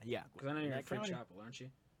yeah, yeah. because I know In you're in that Free county. Chapel, aren't you?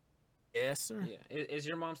 Yes, sir. Yeah. Is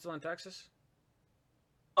your mom still in Texas?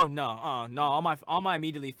 Oh no, no. All my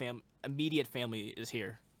immediate family is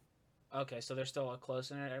here. Okay, so they're still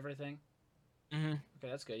close and everything. Hmm. Okay,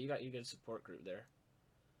 that's good. You got you good support group there.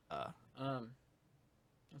 Uh, Um,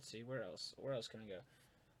 let's see where else. Where else can I go?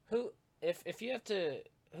 Who, if you have to,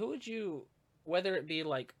 who would you, whether it be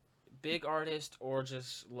like big artist or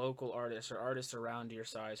just local artists or artists around your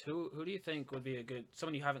size, who do you think would be a good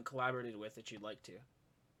someone you haven't collaborated with that you'd like to?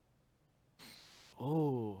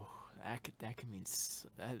 oh, that could mean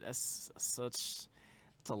that's such.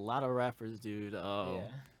 It's a lot of rappers, dude. Yeah.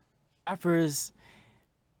 Rappers.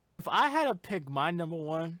 If I had to pick my number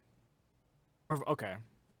one, okay,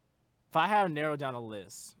 if I had to narrow down a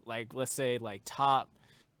list, like let's say like top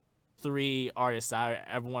three artists I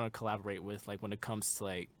ever want to collaborate with, like when it comes to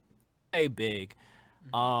like a big,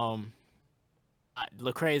 Hmm. um,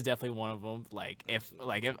 Lecrae is definitely one of them.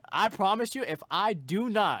 Absolutely. If I promise you, if I do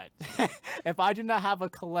not, if I do not have a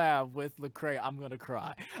collab with Lecrae, I'm gonna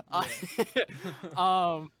cry. Uh, Yeah.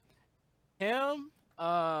 um, him.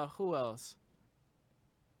 Who else?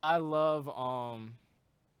 I love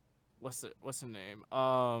what's her name?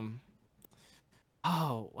 Oh,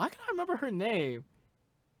 why can't I remember her name?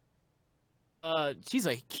 She's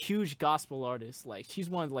a huge gospel artist. Like she's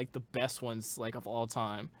one of like the best ones like of all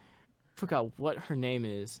time. Forgot what her name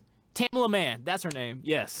is. Tamala Man, that's her name.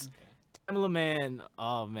 Yes. Okay. Tamala Man.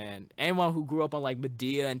 Oh man. Anyone who grew up on like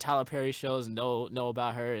Medea and Tyler Perry shows know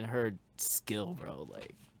about her and her skill, bro.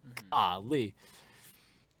 Like, Hmm. golly.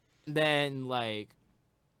 Then like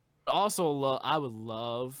also I would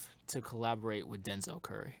love to collaborate with Denzel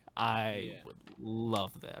Curry. I Yeah. would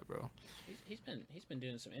love that, bro. He's been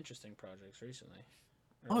doing some interesting projects recently,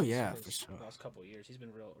 or at Oh least yeah, for his sure. last couple of years. He's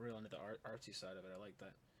been real into the artsy side of it. I like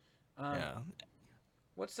that. Um, Yeah.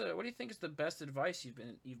 what do you think is the best advice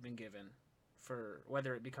you've been given for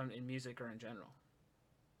whether it become in music or in general?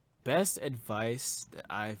 Best advice that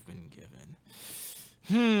I've been given.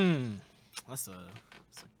 Hmm. That's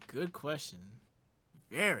that's a good question.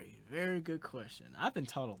 Very, very good question. I've been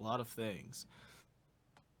taught a lot of things.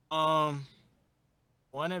 Um,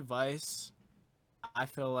 one advice I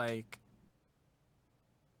feel like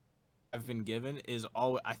I've been given is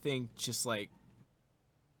all I think just like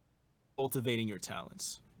cultivating your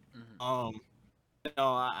talents. Hmm. Um,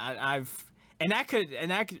 I've and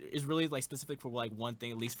that is really like specific for like one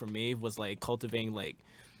thing, at least for me, was like cultivating like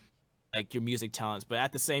your music talents. But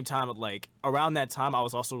at the same time, like around that time, I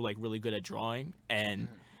was also like really good at drawing, and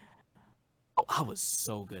Hmm. I was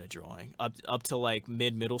so good at drawing up to like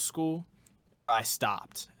middle school. I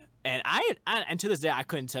stopped, and and to this day I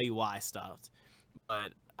couldn't tell you why I stopped,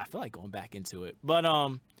 but I feel like going back into it. But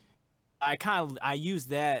I used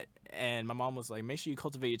that, and my mom was like, make sure you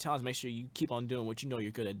cultivate your talents, make sure you keep on doing what you know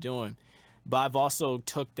you're good at doing. But I've also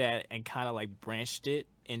took that and kind of like branched it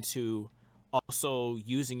into also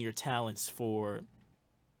using your talents for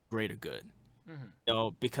greater good. Hmm. You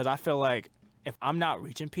know, because I feel like if I'm not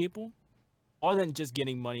reaching people, more than just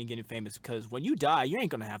getting money and getting famous, because when you die, you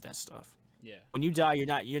ain't gonna have that stuff. Yeah. When you die,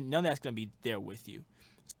 you're none of that's gonna be there with you.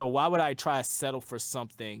 So why would I try to settle for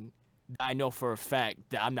something that I know for a fact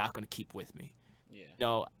that I'm not gonna keep with me? Yeah. You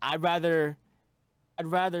know, I'd rather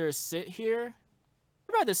sit here.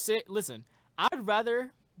 Listen, I'd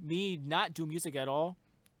rather me not do music at all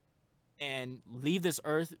and leave this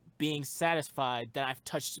earth being satisfied that I've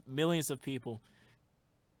touched millions of people,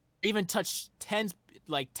 even touched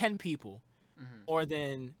like 10 people, Hmm. or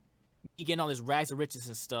than me getting all this rags of riches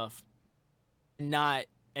and stuff and not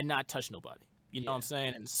touch nobody. You know what I'm Yeah.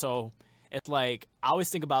 saying? And so it's like I always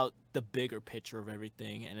think about the bigger picture of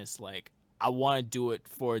everything, and it's like I want to do it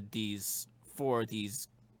for these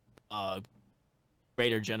uh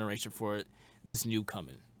greater generation, for this new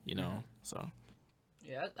coming. You know, Hmm. so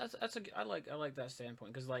Yeah. I like that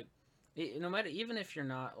standpoint because like, no matter even if you're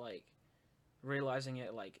not like realizing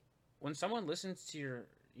it, like when someone listens to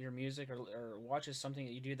your music or watches something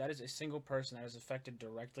that you do, that is a single person that is affected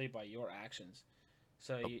directly by your actions.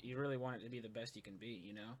 So you really want it to be the best you can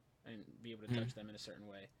be, and be able to mhm, touch them in a certain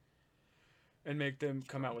way and make them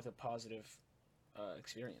come out with a positive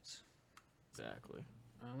experience. exactly.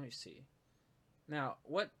 Let me see. Now,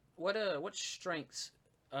 what strengths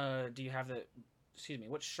do you have that? Excuse me.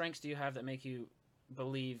 What strengths do you have that make you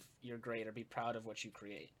believe you're great or be proud of what you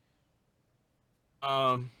create?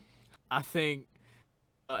 Um, I think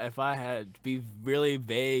if I had to be really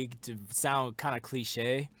vague to sound kind of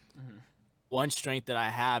cliche, Hmm. one strength that I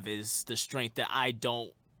have is the strength that I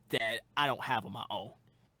don't have on my own.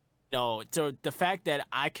 No, so the fact that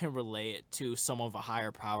I can relate it to some of a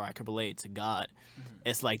higher power, I can relate it to God. Hmm.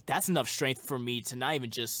 It's like that's enough strength for me to not even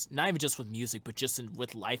just with music, but just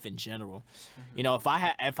with life in general. Hmm. You know, if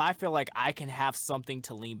I feel like I can have something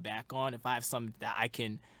to lean back on, if I have something that I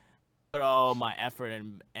can put all my effort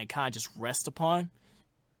and kind of just rest upon,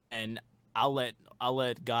 and I'll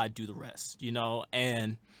let God do the rest. You know,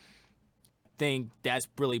 and I think that's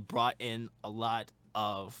really brought in a lot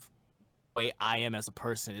of way I am as a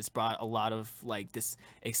person. It's brought a lot of like this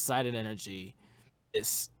excited energy,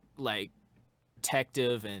 this like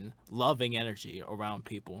protective and loving energy around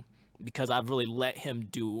people because I've really let him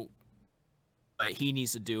do what he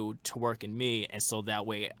needs to do to work in me, and so that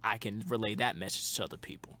way I can relay that message to other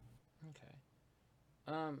people.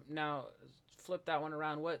 Okay. Now flip that one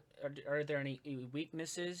around. What are there any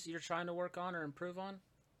weaknesses you're trying to work on or improve on?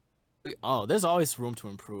 Oh, there's always room to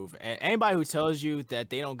improve. Anybody who tells you that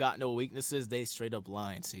they don't got no weaknesses, they straight up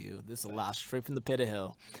lying to you. This is a lie Facts. straight from the pit of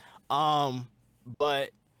hell. Um, but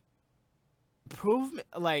improvement,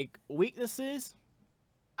 like weaknesses,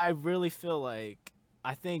 I really feel like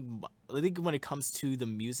I think when it comes to the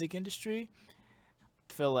music industry,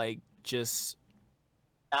 I feel like just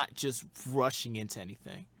not just rushing into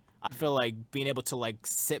anything. I Hmm. feel like being able to like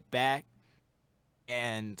sit back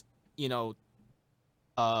and you know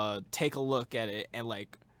take a look at it and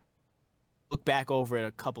like look back over it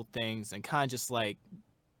a couple things and kind of just like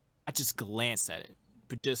I just glance at it,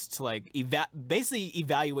 but just to like basically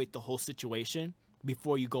evaluate the whole situation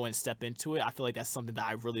before you go and step into it. I feel like that's something that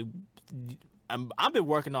I've been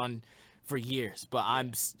working on for years, but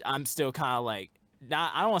Yeah. I'm still kind of like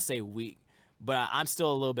not I don't want to say weak, but I'm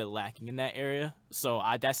still a little bit lacking in that area. So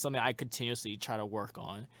I that's something I continuously try to work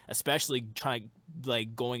on, especially trying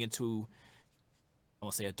like going into I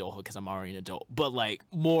won't say adulthood because I'm already an adult, but like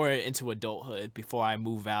more into adulthood before I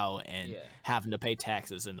move out and Yeah. having to pay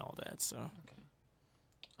taxes and all that. So. Okay.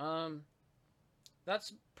 Um,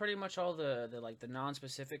 that's pretty much all the like the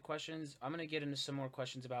non-specific questions. I'm gonna get into some more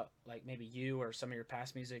questions about like maybe you or some of your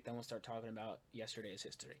past music. Then we'll start talking about yesterday's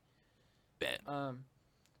history. Bet. Um,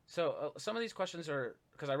 so some of these questions are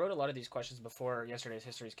because I wrote a lot of these questions before yesterday's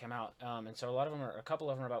histories came out. And so a couple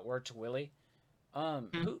of them are about Word to Willie.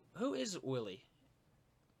 Who is Willie?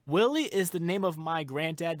 Willie is the name of my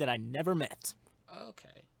granddad that I never met.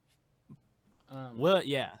 Okay. Um. Well,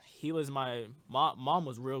 yeah, he was my mom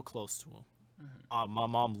was real close to him. Mhm. My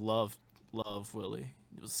mom loved Willie.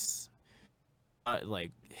 It was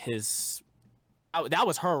like his that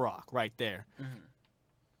was her rock right there. Mhm.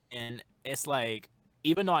 And it's like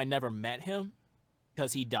even though I never met him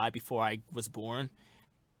because he died before I was born,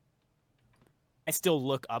 I still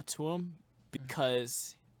look up to him Mhm.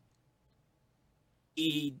 because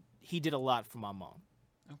he did a lot for my mom.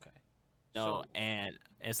 Okay. You know, So and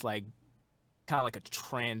it's like kind of like a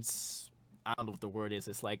trans. I don't know what the word is.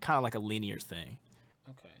 It's like kind of like a linear thing.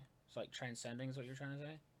 okay. So like transcending is what you're trying to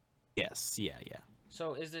say. Yes, yeah, yeah.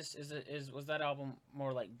 So is was that album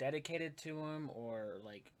more like dedicated to him or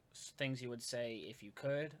like things you would say if you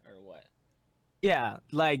could or what? Yeah,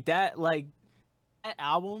 like that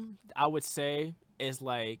album, I would say is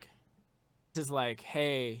like,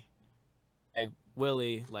 hey, like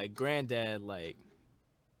Willie, like granddad, like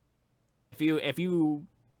if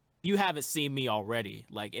you haven't seen me already,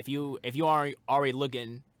 like if you aren't already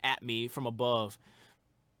looking at me from above,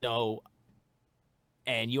 you know,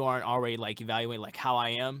 and you aren't already like evaluating like how I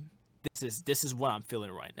am, this is what I'm feeling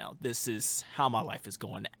right now. This is how my life is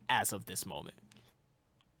going as of this moment.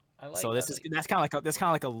 So I like that's kind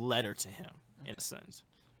of like a letter to him in a okay. sense.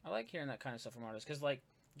 I like hearing that kind of stuff from artists because like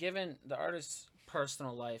given the artist's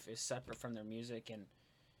personal life is separate from their music and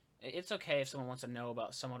it's okay if someone wants to know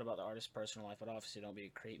about somewhat about the artist's personal life, but obviously don't be a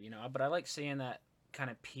creep, you know. But I like seeing that kind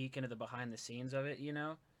of peek into the behind the scenes of it, you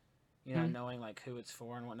know. You know, Mhm. knowing like who it's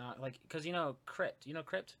for and whatnot. Like, cause you know Crypt, you know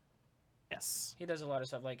Crypt. Yes. He does a lot of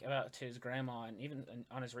stuff like about to his grandma, and even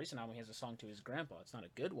on his recent album, he has a song to his grandpa. It's not a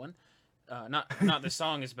good one. Not the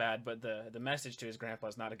song is bad, but the message to his grandpa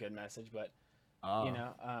is not a good message. But you Oh.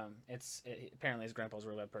 know, apparently his grandpa's a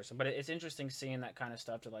real bad person. But it's interesting seeing that kind of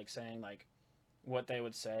stuff to like saying like what they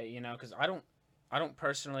would say, you know, because I don't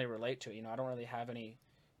personally relate to it. You know, I don't really have any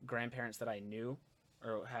grandparents that I knew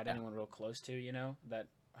or had Yeah. anyone real close to, you know, that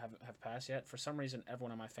have passed yet. For some reason,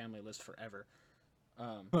 everyone in my family lives forever.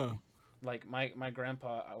 Um, Huh. like my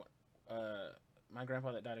grandpa, uh, my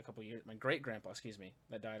grandpa that died a couple years, my great grandpa, excuse me,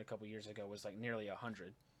 that died a couple years ago was like nearly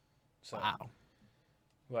 100. So, Wow.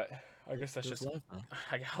 but I guess that's Just just. life,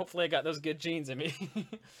 man. Hopefully, I got those good genes in me.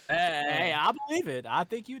 Hey, um, I believe it. I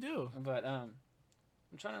think you do. but I'm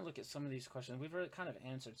trying to look at some of these questions. We've already kind of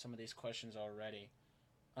answered some of these questions already.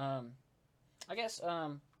 Um, I guess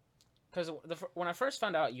because when I first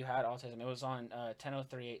found out you had autism, it was on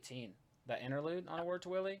 10:03:18, that interlude on A Word to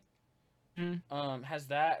Willie. Mm. Has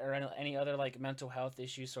that or any other like mental health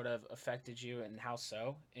issues sort of affected you, and how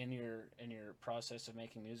so in your process of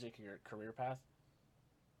making music, your career path?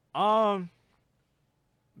 Um,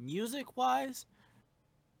 music wise,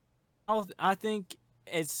 I think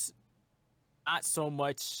it's not so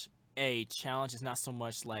much a challenge. It's not so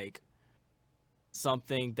much like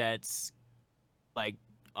something that's like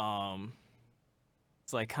um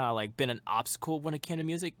it's like kind of like been an obstacle when it came to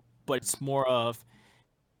music, but it's more of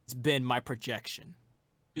it's been my projection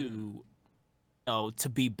to Mm-hmm. to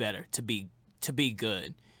be better, to be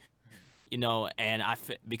good, and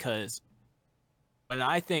because when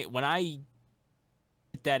I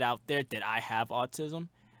put that out there that I have autism,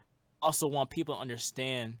 I also want people to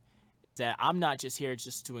understand that I'm not just here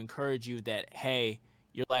just to encourage you that hey,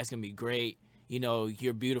 your life's gonna be great,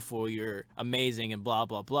 you're beautiful, you're amazing, and blah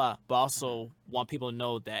blah blah. But Mm-hmm. also want people to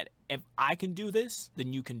know that if I can do this,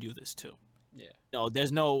 then you can do this too. Yeah. No,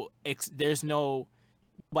 there's no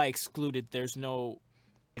by excluded. There's no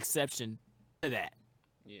exception to that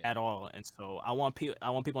Yeah. at all. And so I want people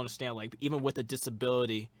to understand like even with a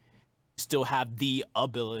disability, still have the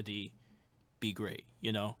ability to be great.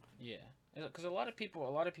 Yeah. Because a lot of people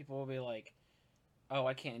will be like, "Oh,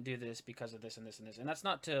 I can't do this because of this and this and this," and that's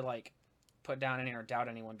not to like put down any or doubt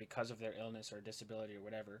anyone because of their illness or disability or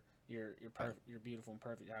whatever. You're beautiful and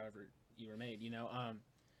perfect, however you were made.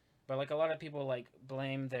 But like a lot of people like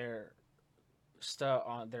blame their stuff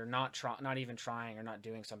on they're not even trying or not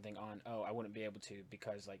doing something on, oh, I wouldn't be able to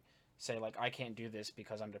because like say like I can't do this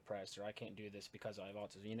because I'm depressed, or I can't do this because I have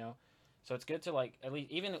autism. So it's good to like at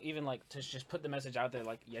least even like to just put the message out there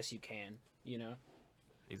like yes you can. you know I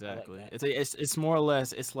like Exactly. that. It's more or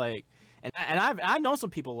less it's like, and I know some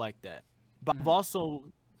people like that, but Hmm. I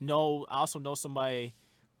also know somebody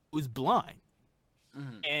who's blind,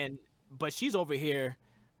 Hmm. and but she's over here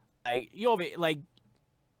like you over like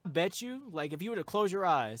I bet you like if you were to close your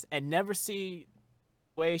eyes and never see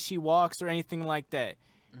the way she walks or anything like that,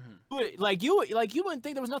 Hmm. you wouldn't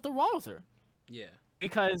think there was nothing wrong with her Yeah.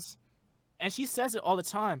 because and she says it all the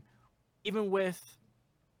time, even with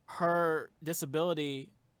her disability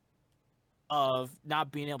of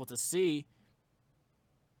not being able to see,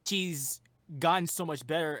 she's gotten so much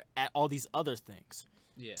better at all these other things.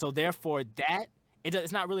 Yeah. So therefore,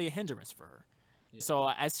 it's not really a hindrance for her. Yeah.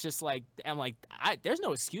 So it's just like there's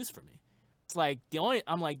no excuse for me. It's like the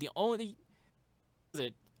only is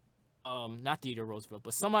it not Theodore Roosevelt,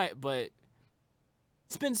 but somebody, but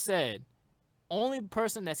it's been said only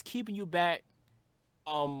person that's keeping you back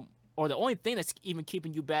or the only thing that's even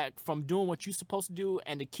keeping you back from doing what you're supposed to do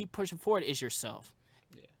and to keep pushing forward is yourself.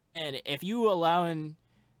 Yeah. And if you allowing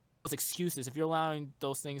those excuses, if you're allowing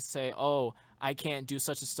those things to say, "Oh, I can't do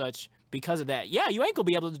such and such because of that," yeah, you ain't gonna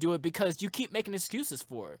be able to do it because you keep making excuses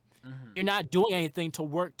for it. Hmm. You're not doing anything to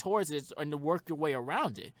work towards it and to work your way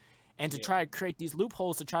around it, and to Yeah. try to create these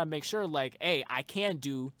loopholes to try to make sure, like, "Hey, I can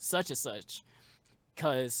do such and such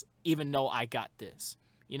because even though I got this."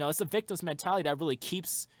 It's a victim's mentality that really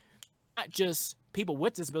keeps not just people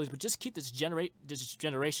with disabilities, but just keep this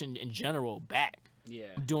generation in general back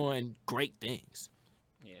Yeah. doing great things.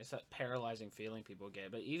 Yeah, it's that paralyzing feeling people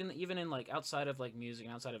get. But even in like outside of like music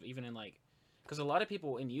and outside of even in like, because a lot of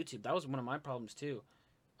people in YouTube, that was one of my problems too.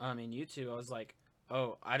 In YouTube, I was like,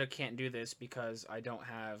 oh, can't do this because I don't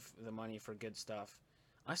have the money for good stuff.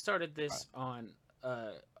 I started Right. this on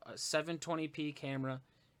a 720p camera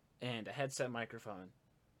and a headset microphone.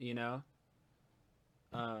 You know,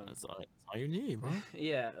 um, That's all you need, bro.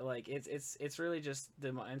 yeah, like it's really just the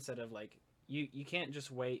mindset of like you can't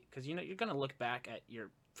just wait because you're gonna look back at your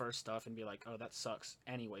first stuff and be like, oh, that sucks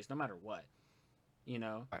anyways, no matter what. You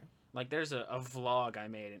know, Right. like there's a vlog I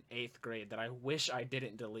made in eighth grade that I wish I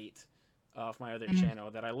didn't delete off my other Mhm.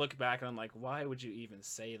 channel. That I look back and I'm like, why would you even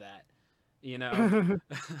say that? You know,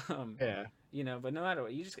 um, Yeah, but no matter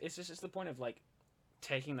what, it's just the point of like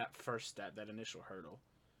taking that first step, that initial hurdle,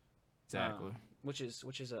 exactly. which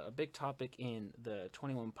is a big topic in the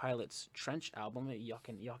 21 Pilots Trench album. Y'all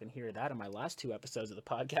can hear that in my last two episodes of the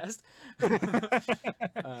podcast.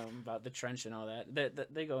 About the trench and all that.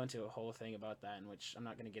 They go into a whole thing about that, in which I'm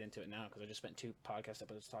not going to get into it now because I just spent two podcast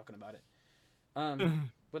episodes talking about it.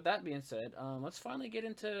 Um, with that being said, let's finally get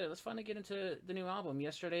into the new album,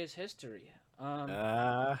 Yesterday's History. I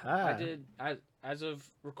Uh-huh. did as of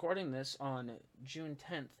recording this on June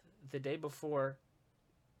 10th, the day before.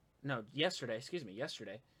 No, yesterday. Excuse me,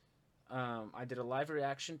 yesterday. I did a live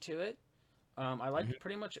reaction to it. I liked Mhm.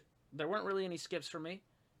 pretty much. There weren't really any skips for me.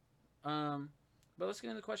 Um, but let's get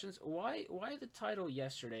into the questions. Why the title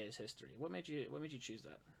Yesterday's History? What made you choose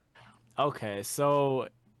that? Okay, so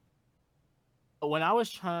when I was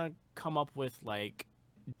trying to come up with like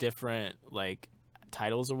different like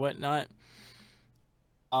titles or whatnot,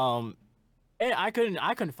 um, I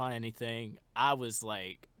couldn't find anything. I was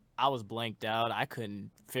blanked out. I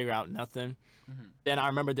couldn't figure out nothing. Mm-hmm. Then I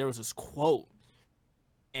remember there was this quote,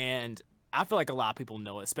 and I feel like a lot of people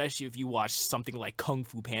know it, especially if you watch something like Kung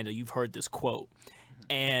Fu Panda. You've heard this quote,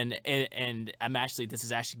 and I'm actually this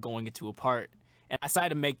is actually going into a part, and I decided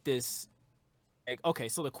to make this. Like, okay,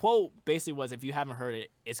 so the quote basically was, if you haven't heard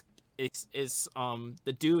it, it's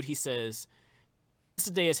the dude, he says,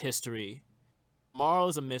 "Yesterday is history, tomorrow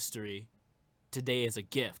is a mystery, today is a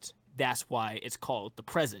gift. That's why it's called the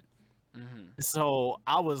present." Mm-hmm. So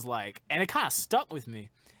I was like, and it kind of stuck with me.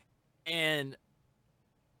 And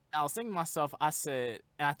I was thinking to myself, I said,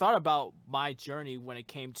 and I thought about my journey when it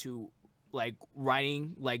came to like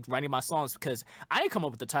writing my songs, because I didn't come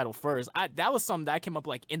up with the title first. I That was something that I came up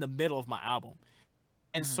like in the middle of my album.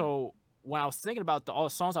 And Mm-hmm. so when I was thinking about all the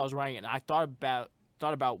songs I was writing, and I thought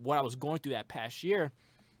about what I was going through that past year,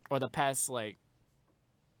 or the past like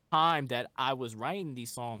time that I was writing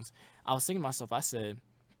these songs, I was thinking to myself, I said,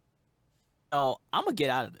 "Oh, I'm gonna get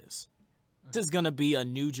out of this. This is gonna be a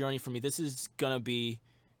new journey for me. This is gonna be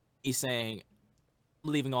me saying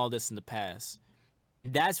I'm leaving all this in the past."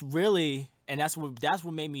 That's really, and that's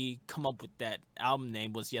what made me come up with that album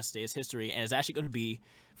name, was Yesterday is History, and it's actually gonna be,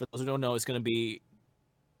 for those who don't know, it's gonna be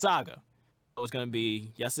Saga. So it's gonna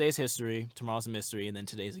be Yesterday's History, Tomorrow's a Mystery, and then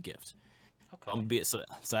Today's a Gift. Okay. So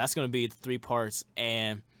that's gonna be the three parts,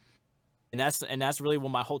 and that's really what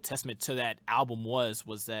my whole testament to that album was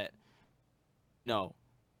that, no,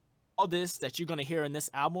 all this that you're gonna hear in this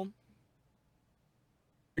album,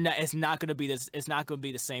 it's not gonna be this. It's not gonna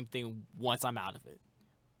be the same thing once I'm out of it.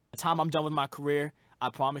 The time I'm done with my career, I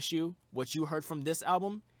promise you, what you heard from this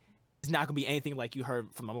album is not gonna be anything like you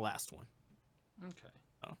heard from the last one. Okay.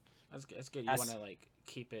 So That's good. You want that's to like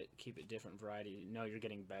keep it different variety. You know you're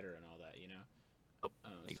getting better and all that. As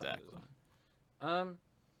time goes exactly. on.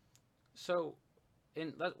 So,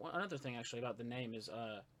 another thing actually about the name is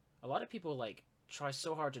a lot of people like try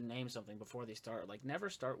so hard to name something before they start. Like never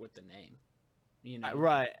start with the name. You know.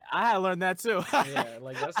 Right. I had to learn that too. I Yeah.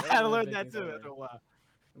 Like that's had to one of the learn big that things I too learned. after a while.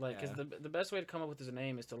 Like, because Yeah. the best way to come up with his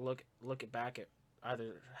name is to look it back at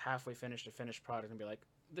either halfway finished or finished product and be like,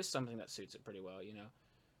 this is something that suits it pretty well.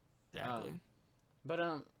 Exactly. Um, but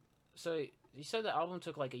so you said the album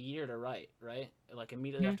took like a year to write, right? Like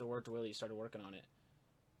immediately Mhm. after Word to Willie, you started working on it.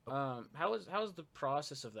 How was the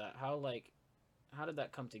process of that? How did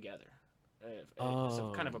that come together? It's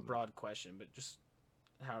a kind of a Um. broad question, but just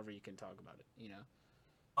however you can talk about it.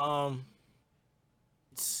 Um.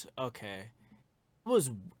 It's okay. It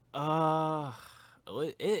was uh.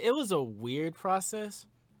 It was a weird process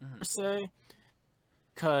Mm-hmm. per se,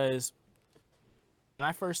 because when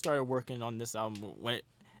I first started working on this album,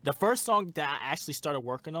 the first song that I actually started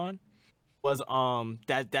working on was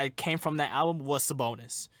that came from that album was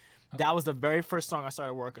Sabonis. Okay. That was the very first song I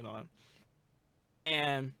started working on,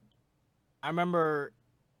 and I remember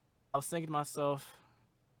I was thinking to myself,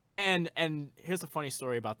 and here's a funny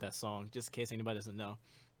story about that song, just in case anybody doesn't know.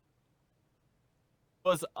 It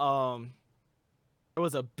was there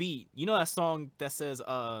was a beat. You know that song that says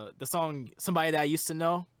the song Somebody That I Used to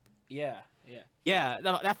Know? Yeah. Yeah. Yeah,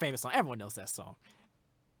 that famous song. Everyone knows that song.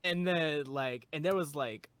 And then and there was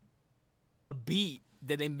like a beat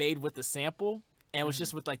that they made with the sample, and it was Mm-hmm.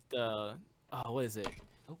 just with like the what is it?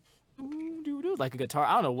 Like a guitar.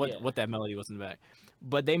 I don't know what Yeah. what that melody was in the back,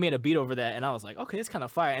 but they made a beat over that, and I was like, okay, it's kind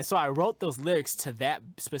of fire. And so I wrote those lyrics to that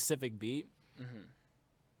specific beat. Mm-hmm.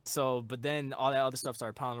 So, but then all that other stuff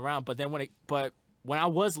started piling around. But when I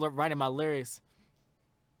was writing my lyrics,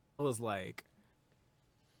 I was like,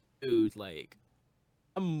 dude, like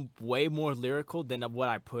I'm way more lyrical than what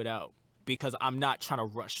I put out, because I'm not trying to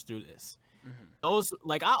rush through this. Mm-hmm. Those,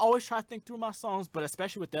 like, I always try to think through my songs, but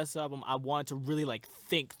especially with this album, I wanted to really like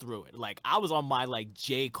think through it. Like I was on my like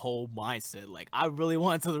J. Cole mindset. Like I really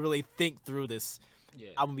wanted to really think through this Yeah.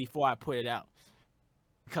 album before I put it out,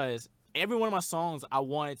 because every one of my songs I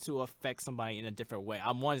wanted to affect somebody in a different way.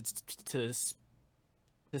 I wanted to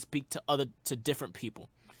speak to different people.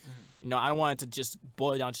 Mm-hmm. I don't want it to just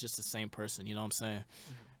boil down to just the same person. You know what I'm saying?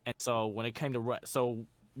 Mm-hmm. And so when it came to so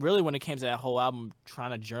really when it came to that whole album,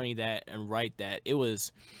 trying to journey that and write that, it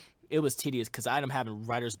was tedious because I'm having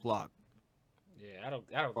writer's block Yeah, I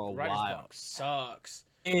don't. for a Writer's while. block sucks.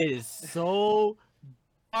 It is so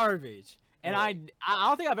garbage. And Right. I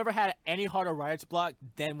don't think I've ever had any harder writer's block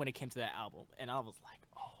than when it came to that album. And I was like,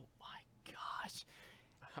 oh my gosh.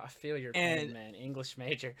 I feel your pain, And man. English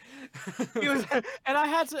major. it was, but I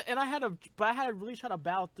had to really try to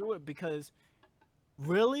battle through it because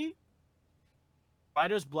really,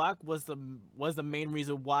 writer's block was the main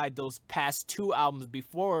reason why those past two albums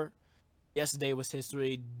before Yesterday Was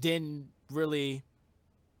History didn't really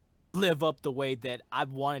live up the way that I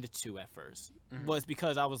wanted it to at first. Mhm. Was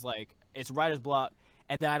because I was like, it's writer's block,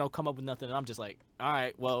 and then I don't come up with nothing, and I'm just like, all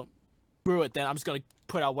right, well, screw it then. I'm just gonna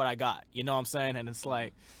put out what I got. You know what I'm saying? And it's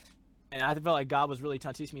like, and I felt like God was really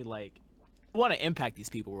trying to teach me like, I want to impact these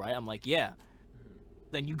people, right? I'm like, yeah.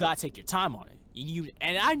 Then you gotta take your time on it.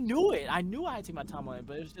 And I knew it. I knew I had to take my time on it,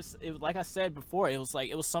 but it was like I said before. It was like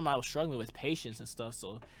it was something I was struggling with patience and stuff.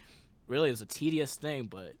 So really, it was a tedious thing,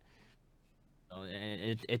 but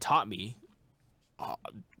and it taught me.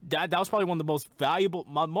 That was probably one of the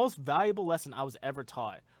my most valuable lesson I was ever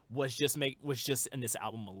taught was just in this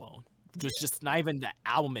album alone. Just not even the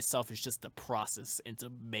album itself. It's just the process into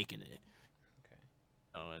making it. Okay.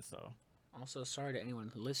 Oh, and so Also, sorry to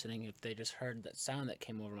anyone listening if they just heard that sound that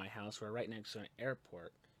came over my house. We're right next to an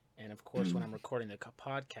airport, and of course, when I'm recording the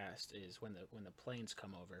podcast, is when the planes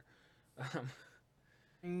come over.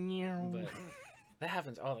 But that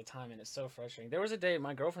happens all the time, and it's so frustrating. There was a day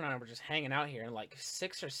my girlfriend and I were just hanging out here, and like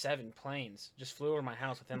 6 or 7 planes just flew over my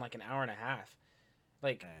house within like an hour and a half.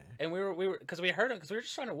 Like, and we were because we heard them because we were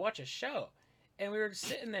just trying to watch a show, and we were just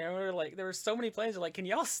sitting there, and we were like, there were so many planes. We're like, can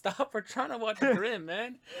y'all stop? We're trying to watch Grimm,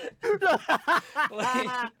 man.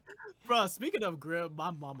 Like, Bro, speaking of Grimm,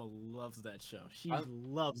 my mama loves that show. She I'm,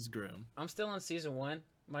 loves Grimm. I'm still on season 1.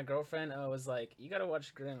 My girlfriend was like, you gotta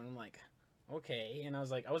watch Grimm, and I'm like, okay. And I was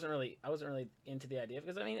like, I wasn't really into the idea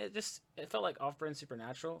because I mean, it felt like off-brand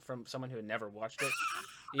Supernatural from someone who had never watched it,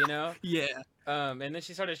 you know. Yeah. And then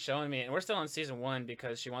she started showing me, and we're still on season 1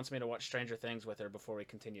 because she wants me to watch Stranger Things with her before we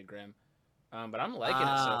continue Grimm. But I'm liking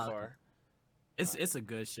it so far. It's a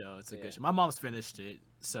good show. It's a Yeah. good show. My mom's finished it,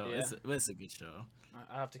 so Yeah. it's a good show.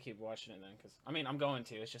 I have to keep watching it then, because I mean I'm going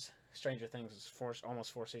to. It's just Stranger Things is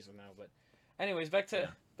almost 4 seasons now. But, anyways, back to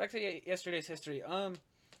Yesterday's History.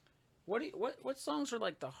 What songs are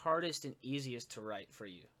like the hardest and easiest to write for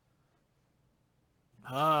you,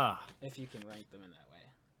 Ah, if you can rank them in that way?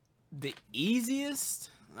 the easiest.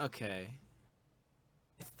 Okay.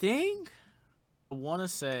 I think I want to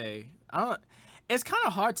say I don't. It's kind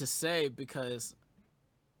of hard to say because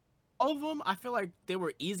all of them I feel like they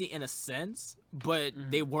were easy in a sense, but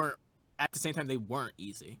they weren't. At the same time, they weren't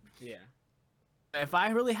easy. Yeah. If I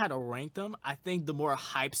really had to rank them, I think the more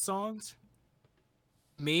hype songs,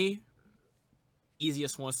 me,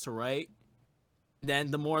 easiest ones to write.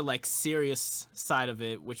 Then the more like serious side of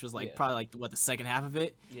it, which was like Yeah. probably like what the second half of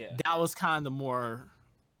it, Yeah. that was kind of the more,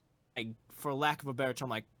 like for lack of a better term,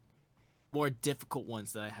 like more difficult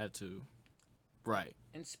ones that I had to write.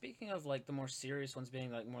 And speaking of like the more serious ones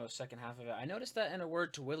being like more the second half of it, I noticed that in A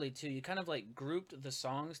Word to Willie too. You kind of like grouped the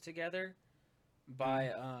songs together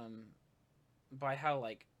by how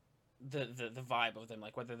like the vibe of them,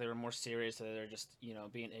 like whether they were more serious or they're just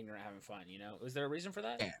being ignorant, having fun. Was there a reason for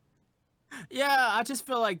that? Yeah. Yeah, I just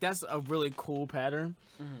feel like that's a really cool pattern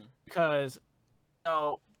Mm-hmm. because,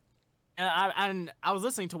 and I was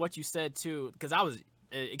listening to what you said too, because I was,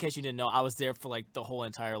 in case you didn't know, I was there for like the whole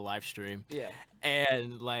entire live stream, Yeah.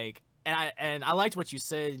 and like, and I liked what you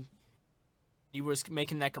said. You were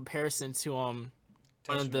making that comparison to one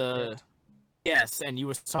of the, yes, and you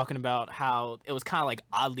were talking about how it was kind of like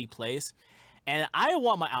oddly placed, and I didn't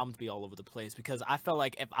want my album to be all over the place because I felt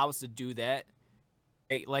like if I was to do that,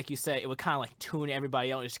 like you said, it would kind of like tune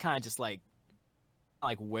everybody out. It's kind of just like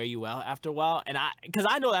wear you out after a while. And because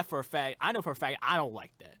I know that for a fact, I don't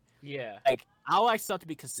like that. Yeah. Like I like stuff to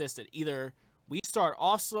be consistent. Either we start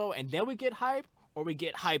off slow and then we get hype, or we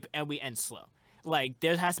get hype and we end slow. Like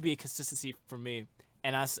there has to be a consistency for me.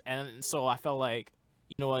 And so I felt like,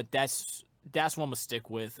 you know what, that's what I'm gonna stick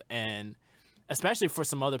with. And especially for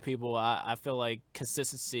some other people, I feel like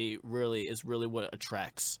consistency is really what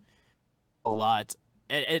attracts a lot.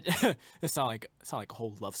 It sounds like a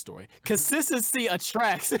whole love story. Consistency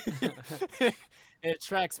attracts. It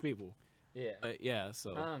attracts people. Yeah. But yeah,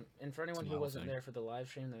 so And for anyone that's who my wasn't thing. there for the live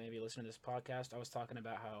stream that maybe listening to this podcast, I was talking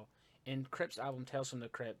about how in Crypt's album Tales from the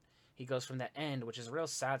Crypt, he goes from the end, which is a real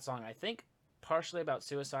sad song, I think partially about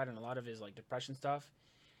suicide and a lot of his like depression stuff.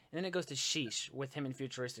 And then it goes to Sheesh with him and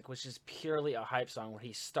Futuristic, which is purely a hype song where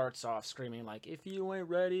he starts off screaming like, "If you ain't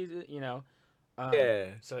ready," you know. Yeah.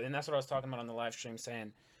 So and that's what I was talking about on the live stream,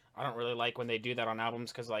 saying I don't really like when they do that on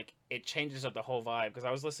albums because like it changes up the whole vibe. Because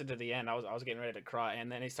I was listening to the end, I was getting ready to cry,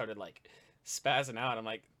 and then he started like spazzing out. I'm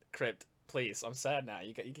like, Crypt, please, I'm sad now.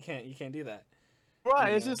 You can't do that. Right,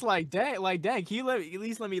 You it's know? just like dang, can you at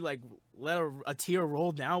least let me like let a tear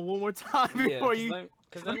roll down one more time Yeah, before you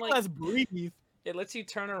because let then me like let's breathe. it lets you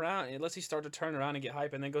turn around. It lets you start to turn around and get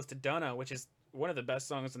hype, and then goes to Dunna, which is one of the best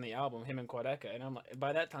songs on the album, him and Quadeca. And I'm like,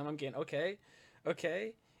 by that time, I'm getting okay,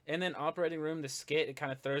 okay. And then Operating Room, the skit, it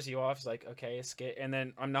kind of throws you off. It's like okay, a skit, and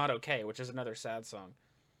then I'm Not Okay, which is another sad song.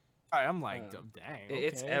 All right, I'm like, Uh, dang,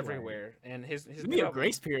 it's okay, like everywhere, and his give me new a album,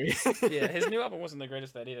 grace period. yeah, his new album wasn't the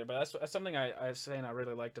greatest of that either. But that's something I was saying I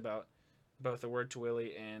really liked about both The Word to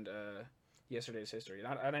Willie and Yesterday's History. And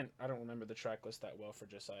I don't remember the track list that well for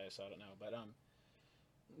Josiah, so I don't know.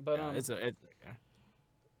 But Yeah, it's okay.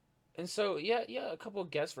 And so, yeah, a couple of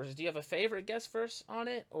guest verses. Do you have a favorite guest verse on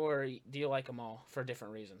it, or do you like them all for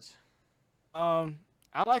different reasons? Um,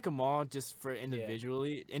 I like them all just for Yeah.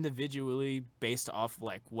 individually based off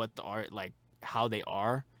like what the art like how they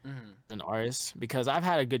are Mm-hmm. an artist because I've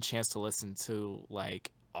had a good chance to listen to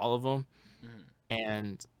like all of them Mm-hmm.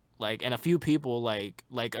 and and a few people like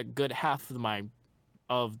a good half of my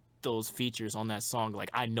of those features on that song like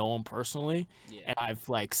I know them personally Yeah. and I've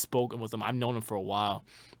like spoken with them. I've known them for a while,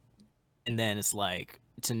 and then it's like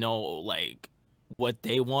to know like what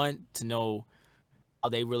they want to know how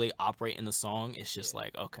they really operate in the song. It's Yeah. just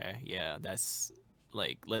like okay, yeah, that's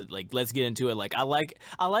let's get into it. Like I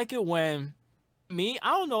like it when me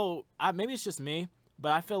I don't know maybe it's just me,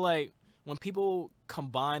 but I feel like when people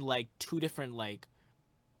combine like two different like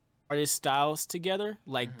artist styles together,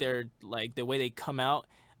 like Mm-hmm. they're like the way they come out.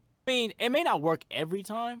 I mean, it may not work every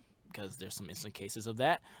time because there's some instant cases of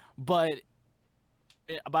that, but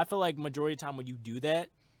but I feel like majority of the time when you do that,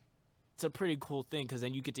 it's a pretty cool thing because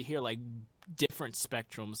then you get to hear like different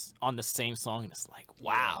spectrums on the same song, and it's like, Yeah.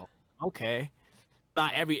 wow, okay.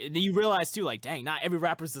 Not every, then you realize too, like, dang, not every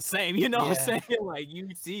rapper's the same. You know what I'm Yeah. saying? Like, you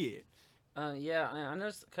see it. Yeah. I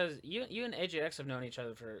noticed because you and AJX have known each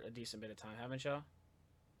other for a decent bit of time, haven't y'all?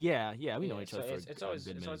 Yeah, yeah, we know Yeah. each So other for it's a always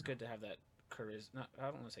good it's always minute. good to have that charisma. Not, I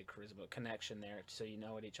don't want to say charisma, but connection there, so you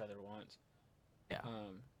know what each other wants. Yeah,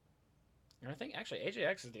 Um, and I think actually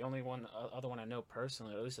AJX is the only one other one I know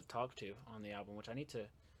personally, or at least have talked to on the album, which I need to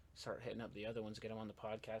start hitting up the other ones, get them on the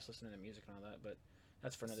podcast, listening to music and all that. But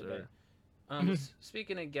that's for another day. sir.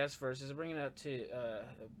 Speaking of guest verses, bringing it up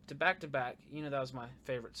to back to back. You know that was my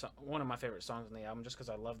favorite song, one of my favorite songs on the album, just because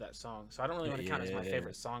I love that song. So I don't really want to count it as my Yeah.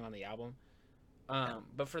 favorite song on the album.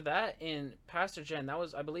 But for that in Pastor Jen, that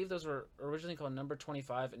was I believe those were originally called Number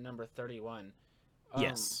 25 and Number 31.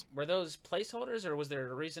 Yes. Were those placeholders, or was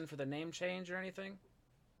there a reason for the name change or anything?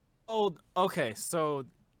 Oh, okay. So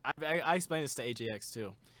I explained this to AJX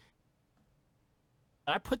too.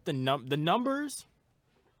 I put the numbers.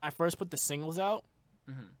 I first put the singles out.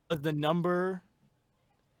 Mm-hmm. The number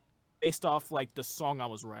based off like the song I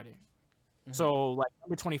was writing. Mm-hmm. So like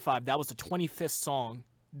number 25, that was the 25th song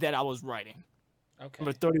that I was writing.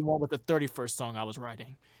 Number Okay. 31 was the 31st song I was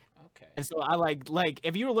writing. Okay. And so I like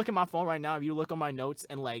if you were looking at my phone right now, if you look on my notes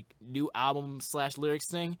and like new album slash lyrics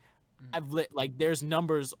thing, Mm-hmm. I've lit like there's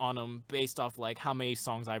numbers on them based off like how many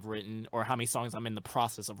songs I've written or how many songs I'm in the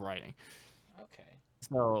process of writing. Okay.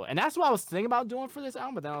 So and that's what I was thinking about doing for this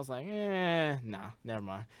album, but then I was like, nah, never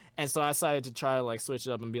mind. And so I decided to try to like switch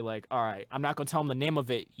it up and be like, all right, I'm not gonna tell them the name of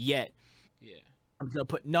it yet. Yeah. I'm gonna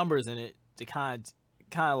put numbers in it to kind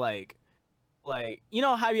of like have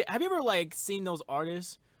you ever like seen those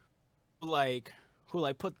artists like who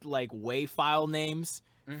like put like WAV file names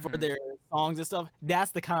for Mm-hmm. their songs and stuff.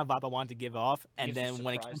 That's the kind of vibe I wanted to give off. It And gives you then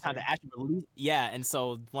when it came surprise time to there. actually release, yeah. And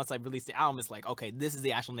so once I released the album, it's like, okay, this is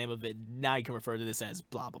the actual name of it. Now you can refer to this as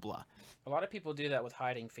blah blah blah. A lot of people do that with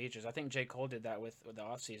hiding features. I think J. Cole did that with the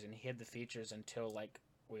off season. He hid the features until like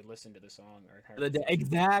we listened to the song or heard the song.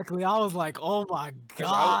 Exactly. I was like, oh my Because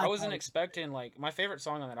I god. wasn't expecting like my favorite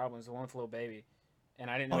song on that album was the one with Lil Baby, and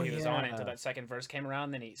I didn't know Oh he was on it until yeah. that second verse came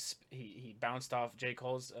around. Then he bounced off J.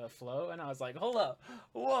 Cole's flow, and I was like, hold up,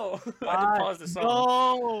 whoa! I had to I pause the song.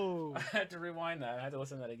 I no. had to rewind that. I had to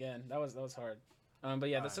listen to that again. That was hard. But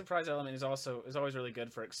yeah, the Alright, surprise element is always really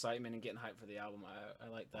good for excitement and getting hyped for the album. I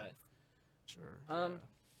like that. sure. Um,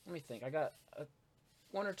 Let me think. I got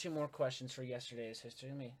one or two more questions for yesterday's history.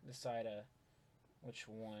 Let me decide which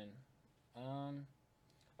one. Um,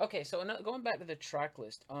 okay, so going back to the track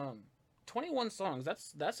list. 21 songs.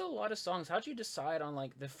 That's a lot of songs. How'd you decide on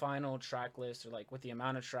like the final track list or like with the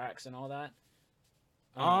amount of tracks and all that?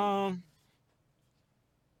 Um, Um.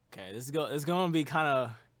 Okay, it's gonna be kind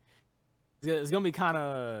of it's gonna be kind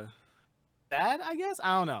of sad, I guess.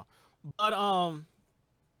 I don't know, but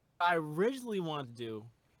I originally wanted to do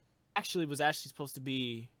actually was actually supposed to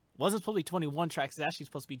be wasn't supposed to be 21 tracks. It's actually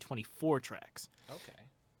supposed to be 24 tracks Okay.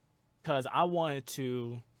 because I wanted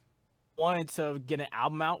to get an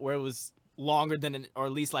album out where it was longer than or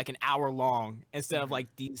at least like an hour long instead of Mhm.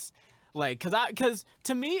 like these like because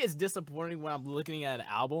to me it's disappointing when I'm looking at an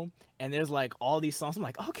album and there's like all these songs. I'm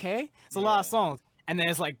like, okay, it's a lot Yeah. of songs. And then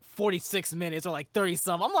it's like 46 minutes or like 30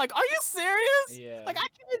 some. I'm like, are you serious? Yeah. Like I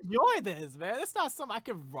can enjoy this, man. It's not something I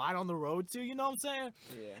can ride on the road to, you know what I'm saying?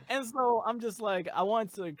 Yeah. And so I'm just like, I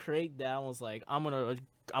wanted to create that. I was like, I'm gonna,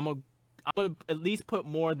 I'm gonna at least put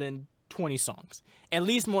more than 20 songs, at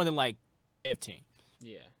least more than like 15.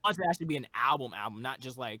 Yeah. I want it to actually be an album, not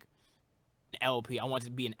just like an LP. I want it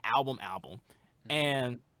to be an album. Mhm.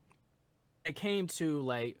 And it came to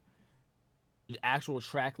like the actual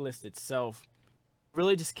track list itself.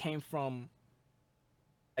 Really, just came from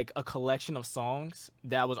like a collection of songs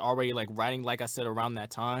that I was already like writing, like I said, around that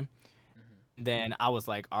time. Mhm. Then I was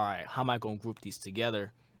like, all right, how am I gonna group these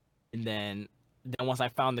together? And then once I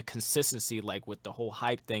found the consistency like with the whole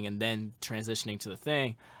hype thing and then transitioning to the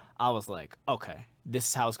thing, I was like, okay, this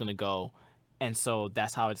is how it's gonna go. And so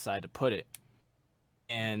that's how I decided to put it.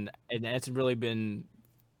 And it's really been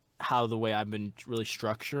how the way I've been really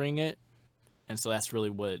structuring it. And so that's really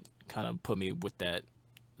what kind of put me with that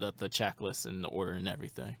the checklist and the order and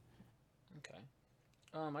everything. Okay.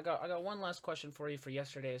 I got one last question for you for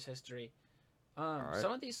yesterday's history. All right.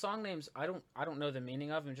 Some of these song names I don't know the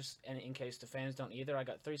meaning of, and just in case the fans don't either. I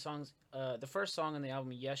got three songs. The first song on the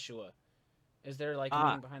album, Yeshua. Is there like a Ah,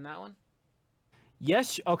 meaning behind that one?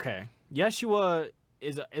 yes, okay. Yeshua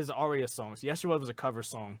is already a song. So Yeshua was a cover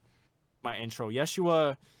song. My intro.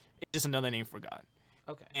 Yeshua is just another name for God.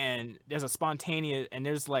 Okay. And there's a spontaneous and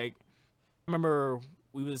there's like I remember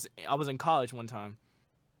I was in college one time.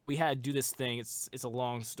 We had to do this thing. It's a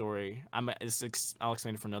long story. I'll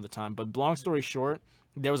explain it for another time. But long story short,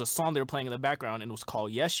 there was a song they were playing in the background and it was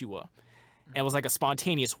called Yeshua. And it Mhm. was like a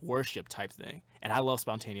spontaneous worship type thing. And I love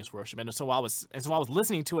spontaneous worship. And so I was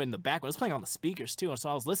listening to it in the background. It was playing on the speakers too. And so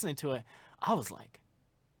I was listening to it. I was like,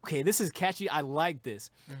 okay, this is catchy. I like this.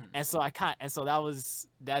 Mhm. And so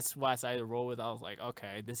that's why I decided to roll with. I was like,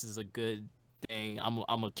 okay, this is a good thing. I'm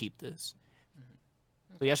gonna keep this. Mhm.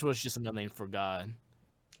 So Okay. Yeshua was just another name for God.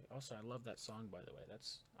 Okay. Also, I love that song, by the way.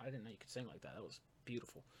 I didn't know you could sing like that. That was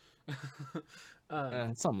beautiful.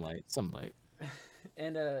 um, Something like.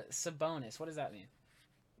 and Sabonis. What does that mean?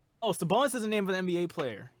 Oh, Sabonis is the name of an NBA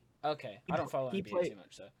player. Okay, He I don't follow he NBA played. too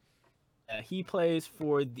much, so. He plays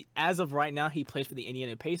for the. As of right now, he plays for the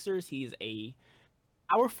Indiana Pacers. He's a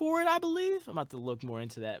power forward, I believe. I'm about to look more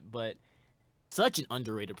into that, but such an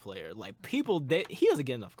underrated player. Like people, he doesn't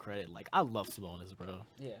get enough credit. Like I love Sabonis, bro.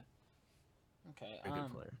 Yeah. Okay. Very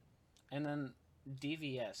good player. And then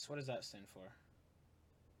DVS. What does that stand for?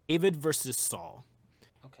 David versus Saul,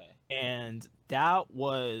 Okay. and that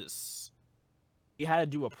was he had to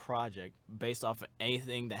do a project based off of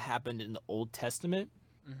anything that happened in the Old Testament.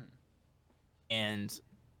 Mhm. And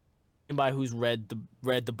anybody who's read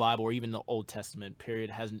the Bible or even the Old Testament period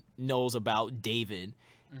has knows about David,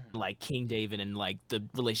 Mhm. like King David, and like the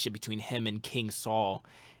relationship between him and King Saul.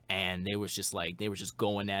 And they were just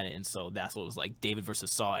going at it, and so that's what it was like David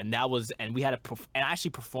versus Saul, and that was and we had to and I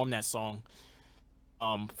actually performed that song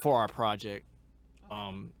for our project Okay.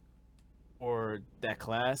 um for that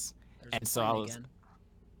class, There's a and so I plane was. again.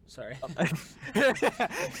 Sorry.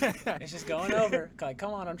 It's just going over. Like,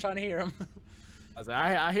 come on, I'm trying to hear him. I was like,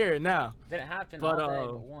 I hear it now, Didn't happen but all day,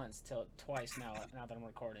 but once, till twice now. Now that I'm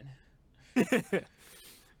recording.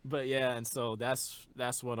 but yeah, and so that's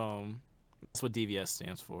what DVS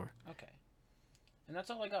stands for. Okay. And that's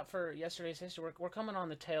all I got for yesterday's history. We're coming on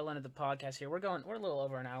the tail end of the podcast here. We're a little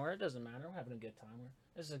over an hour. It doesn't matter. We're having a good time.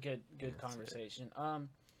 This is a good That's it. conversation.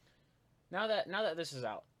 Now that this is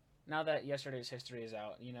out, now that yesterday's history is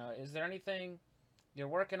out, is there anything you're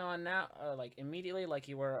working on now, like immediately, like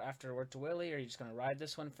you were after Work to Willie, or are you just gonna ride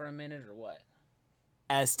this one for a minute, or what?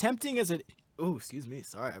 As tempting as it. Oh, excuse me.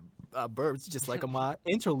 Sorry, burps just like on my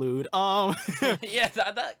interlude. Yeah,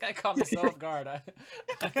 that caught me so off guard.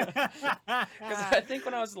 Because I think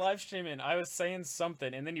when I was live streaming, I was saying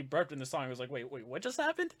something, and then you burped in the song. I was like, wait, what just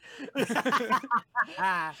happened?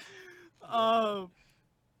 Yeah. um,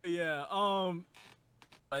 yeah.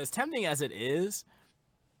 As tempting as it is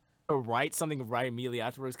to write something right immediately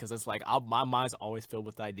afterwards, because it's like my mind's always filled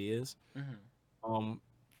with ideas. Hmm. Um,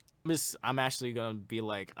 I'm actually gonna be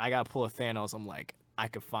like, I gotta pull a Thanos. I'm like, I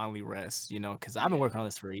could finally rest, because I've been Yeah. working on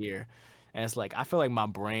this for a year, And it's like I feel like my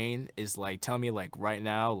brain is like telling me like right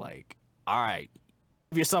now, like, all right,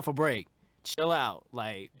 give yourself a break, chill out.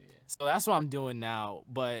 Like, Yeah. so that's what I'm doing now.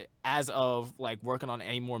 But as of like working on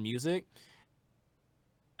any more music,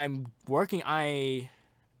 I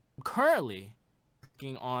currently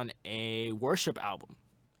working on a worship album.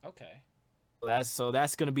 Okay. That's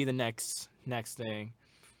gonna be the next thing.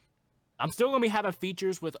 I'm still gonna be having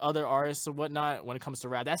features with other artists and whatnot when it comes to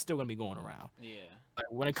rap. That's still gonna be going around. Yeah. But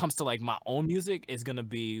when it comes to like my own music, it's gonna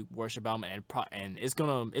be worship album and it's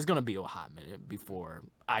gonna be a hot minute before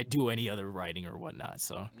I do any other writing or whatnot.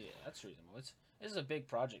 So Yeah, that's reasonable. This is a big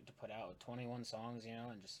project to put out with 21 songs,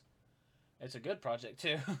 and just it's a good project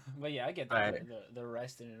too. But yeah, I get right. the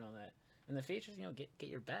rest in it on that. And the features, get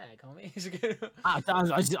your bag, homie. It's good. I'm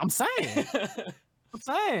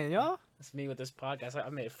saying, yo. That's me with this podcast. I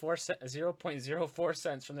made 0.04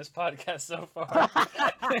 cents from this podcast so far.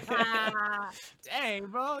 Dang,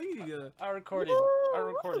 bro, you need to... I recorded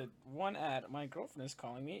one ad. My girlfriend is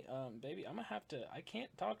calling me. Baby, I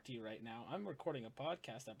can't talk to you right now. I'm recording a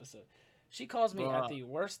podcast episode. She calls me at the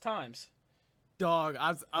worst times. Dog,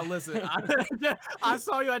 I listen. I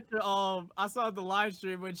saw you at the I saw the live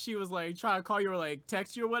stream when she was like trying to call you or like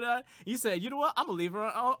text you or whatnot. You said, you know what? I'm gonna leave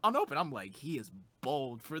her unopened. I'm like, he is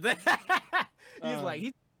bold for that.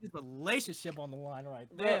 He's a relationship on the line right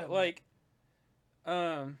there. Like,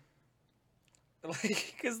 cause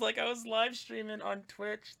I was live streaming on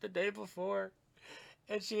Twitch the day before,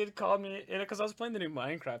 and she had called me, cause I was playing the new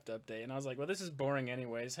Minecraft update, and I was like, well, this is boring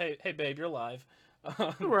anyways. Hey babe, you're live.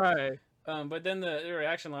 Right. But then the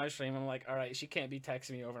reaction live stream, I'm like, all right, she can't be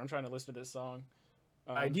texting me over. I'm trying to listen to this song.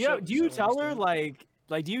 Do you tell her like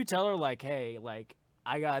do you tell her like, hey, like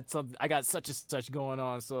I got such and such going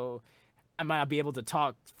on, so I might not be able to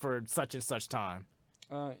talk for such and such time?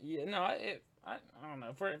 Yeah, no, I don't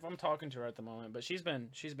know if I'm talking to her at the moment, but she's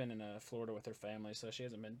been in Florida with her family, so she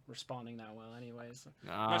hasn't been responding that well, anyways.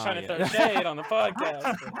 I'm not trying to throw shade on the podcast.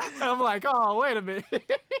 But... I'm like, oh, wait a minute.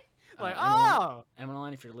 Like, oh,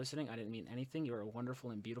 Emmeline, if you're listening, I didn't mean anything. You're a wonderful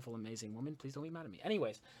and beautiful, amazing woman. Please don't be mad at me.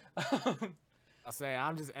 Anyways, I'll say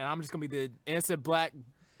I'm just gonna be the innocent black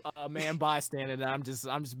man bystander. And I'm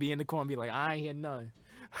just be in the corner and be like, I ain't hear none.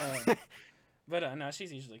 But no,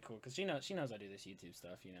 she's usually cool because she knows I do this YouTube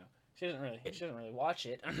stuff. She doesn't really watch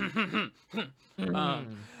it.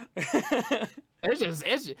 It's just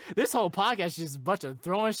this whole podcast is just a bunch of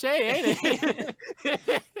throwing shade, ain't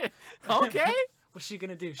it? Okay. What's she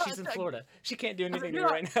gonna do? She's in Florida. She can't do anything to me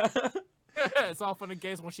right now. It's all fun and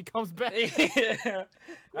games when she comes back. Yeah.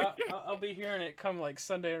 I'll be hearing it come like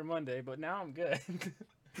Sunday or Monday, but now I'm good.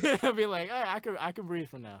 I'll be like, hey, I can breathe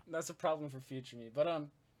from now. That's a problem for future me. But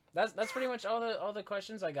that's pretty much all the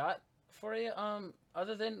questions I got for you.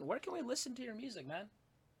 Other than where can we listen to your music, man?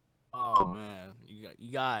 Oh man,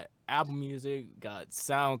 you got Apple Music, got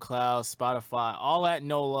SoundCloud, Spotify, all that.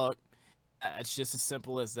 No Luck. It's just as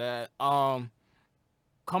simple as that.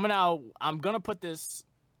 Coming out, I'm gonna put this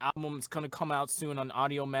album. It's gonna come out soon on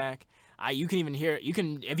Audio Mac. You can even hear it. You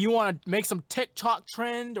can, if you want to make some TikTok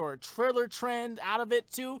trend or a Triller trend out of it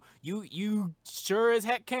too. You sure as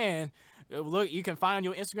heck can. Look, you can find on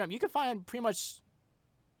your Instagram. You can find pretty much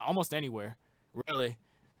almost anywhere, really.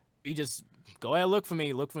 You just go ahead, look for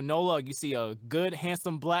me. Look for No Luck. You see a good,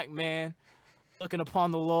 handsome black man looking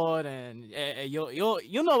upon the Lord, and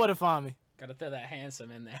you'll know where to find me. Gotta throw that handsome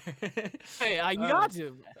in there. Hey, you got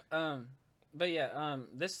to. But yeah,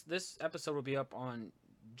 this episode will be up on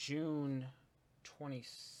June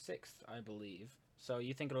 26th, I believe. So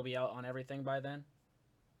you think it'll be out on everything by then?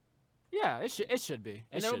 Yeah, it should be.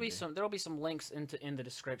 And there'll be some links in the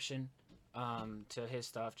description, to his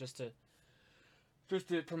stuff just to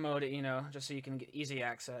promote it, just so you can get easy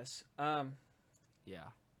access. Yeah.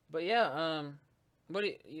 But yeah,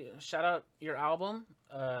 shout out your album.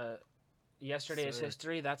 Yesterday is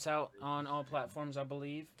History. That's out on all platforms, I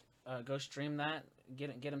believe. Go stream that.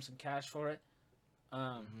 Get him some cash for it.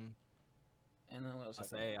 And then what else? I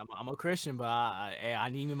say I'm a Christian, but I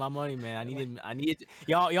need my money, man. I need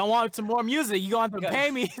y'all want some more music? You gonna have to pay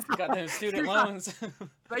me. Got them student loans.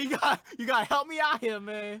 you got to help me out here,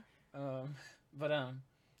 man.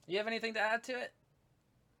 You have anything to add to it?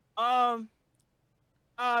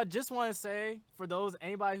 Just want to say for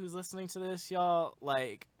anybody who's listening to this, y'all,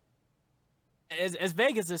 like, as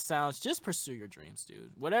vague as this sounds, just pursue your dreams,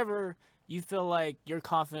 dude. Whatever you feel like you're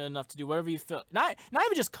confident enough to do, whatever you feel, not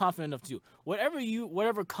even just confident enough to do,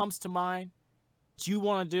 whatever comes to mind that you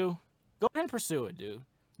want to do, go ahead and pursue it, dude.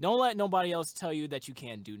 Don't let nobody else tell you that you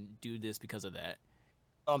can't do this because of that.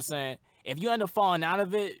 You know what I'm saying? If you end up falling out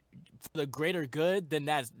of it for the greater good, then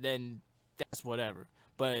that's whatever.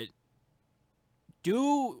 But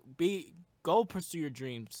go pursue your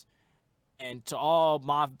dreams. And to all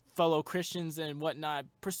my fellow Christians and whatnot,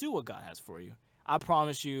 pursue what God has for you. I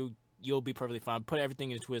promise you, you'll be perfectly fine. Put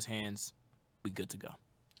everything into His hands. Be good to go.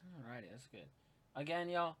 Alrighty, that's good. Again,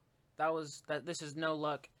 y'all, this is No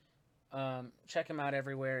Luck. Check him out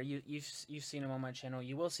everywhere. You've seen him on my channel.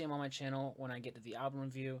 You will see him on my channel when I get to the album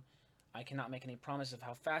review. I cannot make any promise of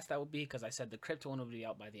how fast that will be because I said the Crypto one will be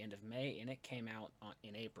out by the end of May, and it came out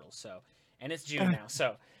in April. So, and it's June now.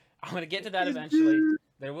 So, I'm gonna get to that eventually.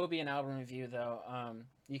 There will be an album review though.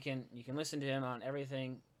 You can listen to him on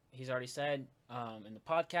everything he's already said in the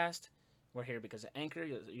podcast. We're here because of Anchor.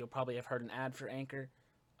 You'll probably have heard an ad for Anchor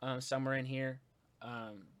somewhere in here.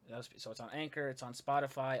 So it's on Anchor, it's on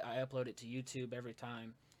Spotify. I upload it to YouTube every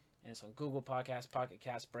time, and it's on Google Podcasts, Pocket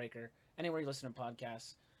Cast, Breaker, anywhere you listen to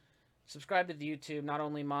podcasts. Subscribe to the YouTube, not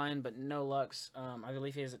only mine but No Luck's. I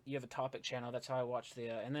believe you have a topic channel. That's how I watch the.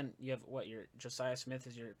 And then you have your Josiah Smith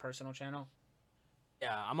is your personal channel.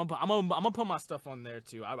 Yeah, I'm gonna put my stuff on there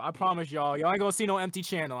too. I promise y'all ain't gonna see no empty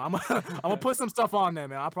channel. I'm gonna put some stuff on there,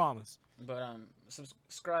 man. I promise. But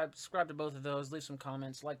subscribe to both of those. Leave some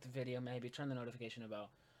comments, like the video, maybe turn the notification bell.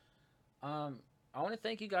 I want to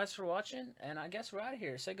thank you guys for watching, and I guess we're out of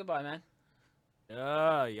here. Say goodbye, man.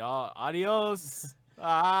 Yeah, y'all. Adios.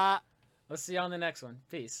 Let's see you on the next one.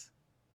 Peace.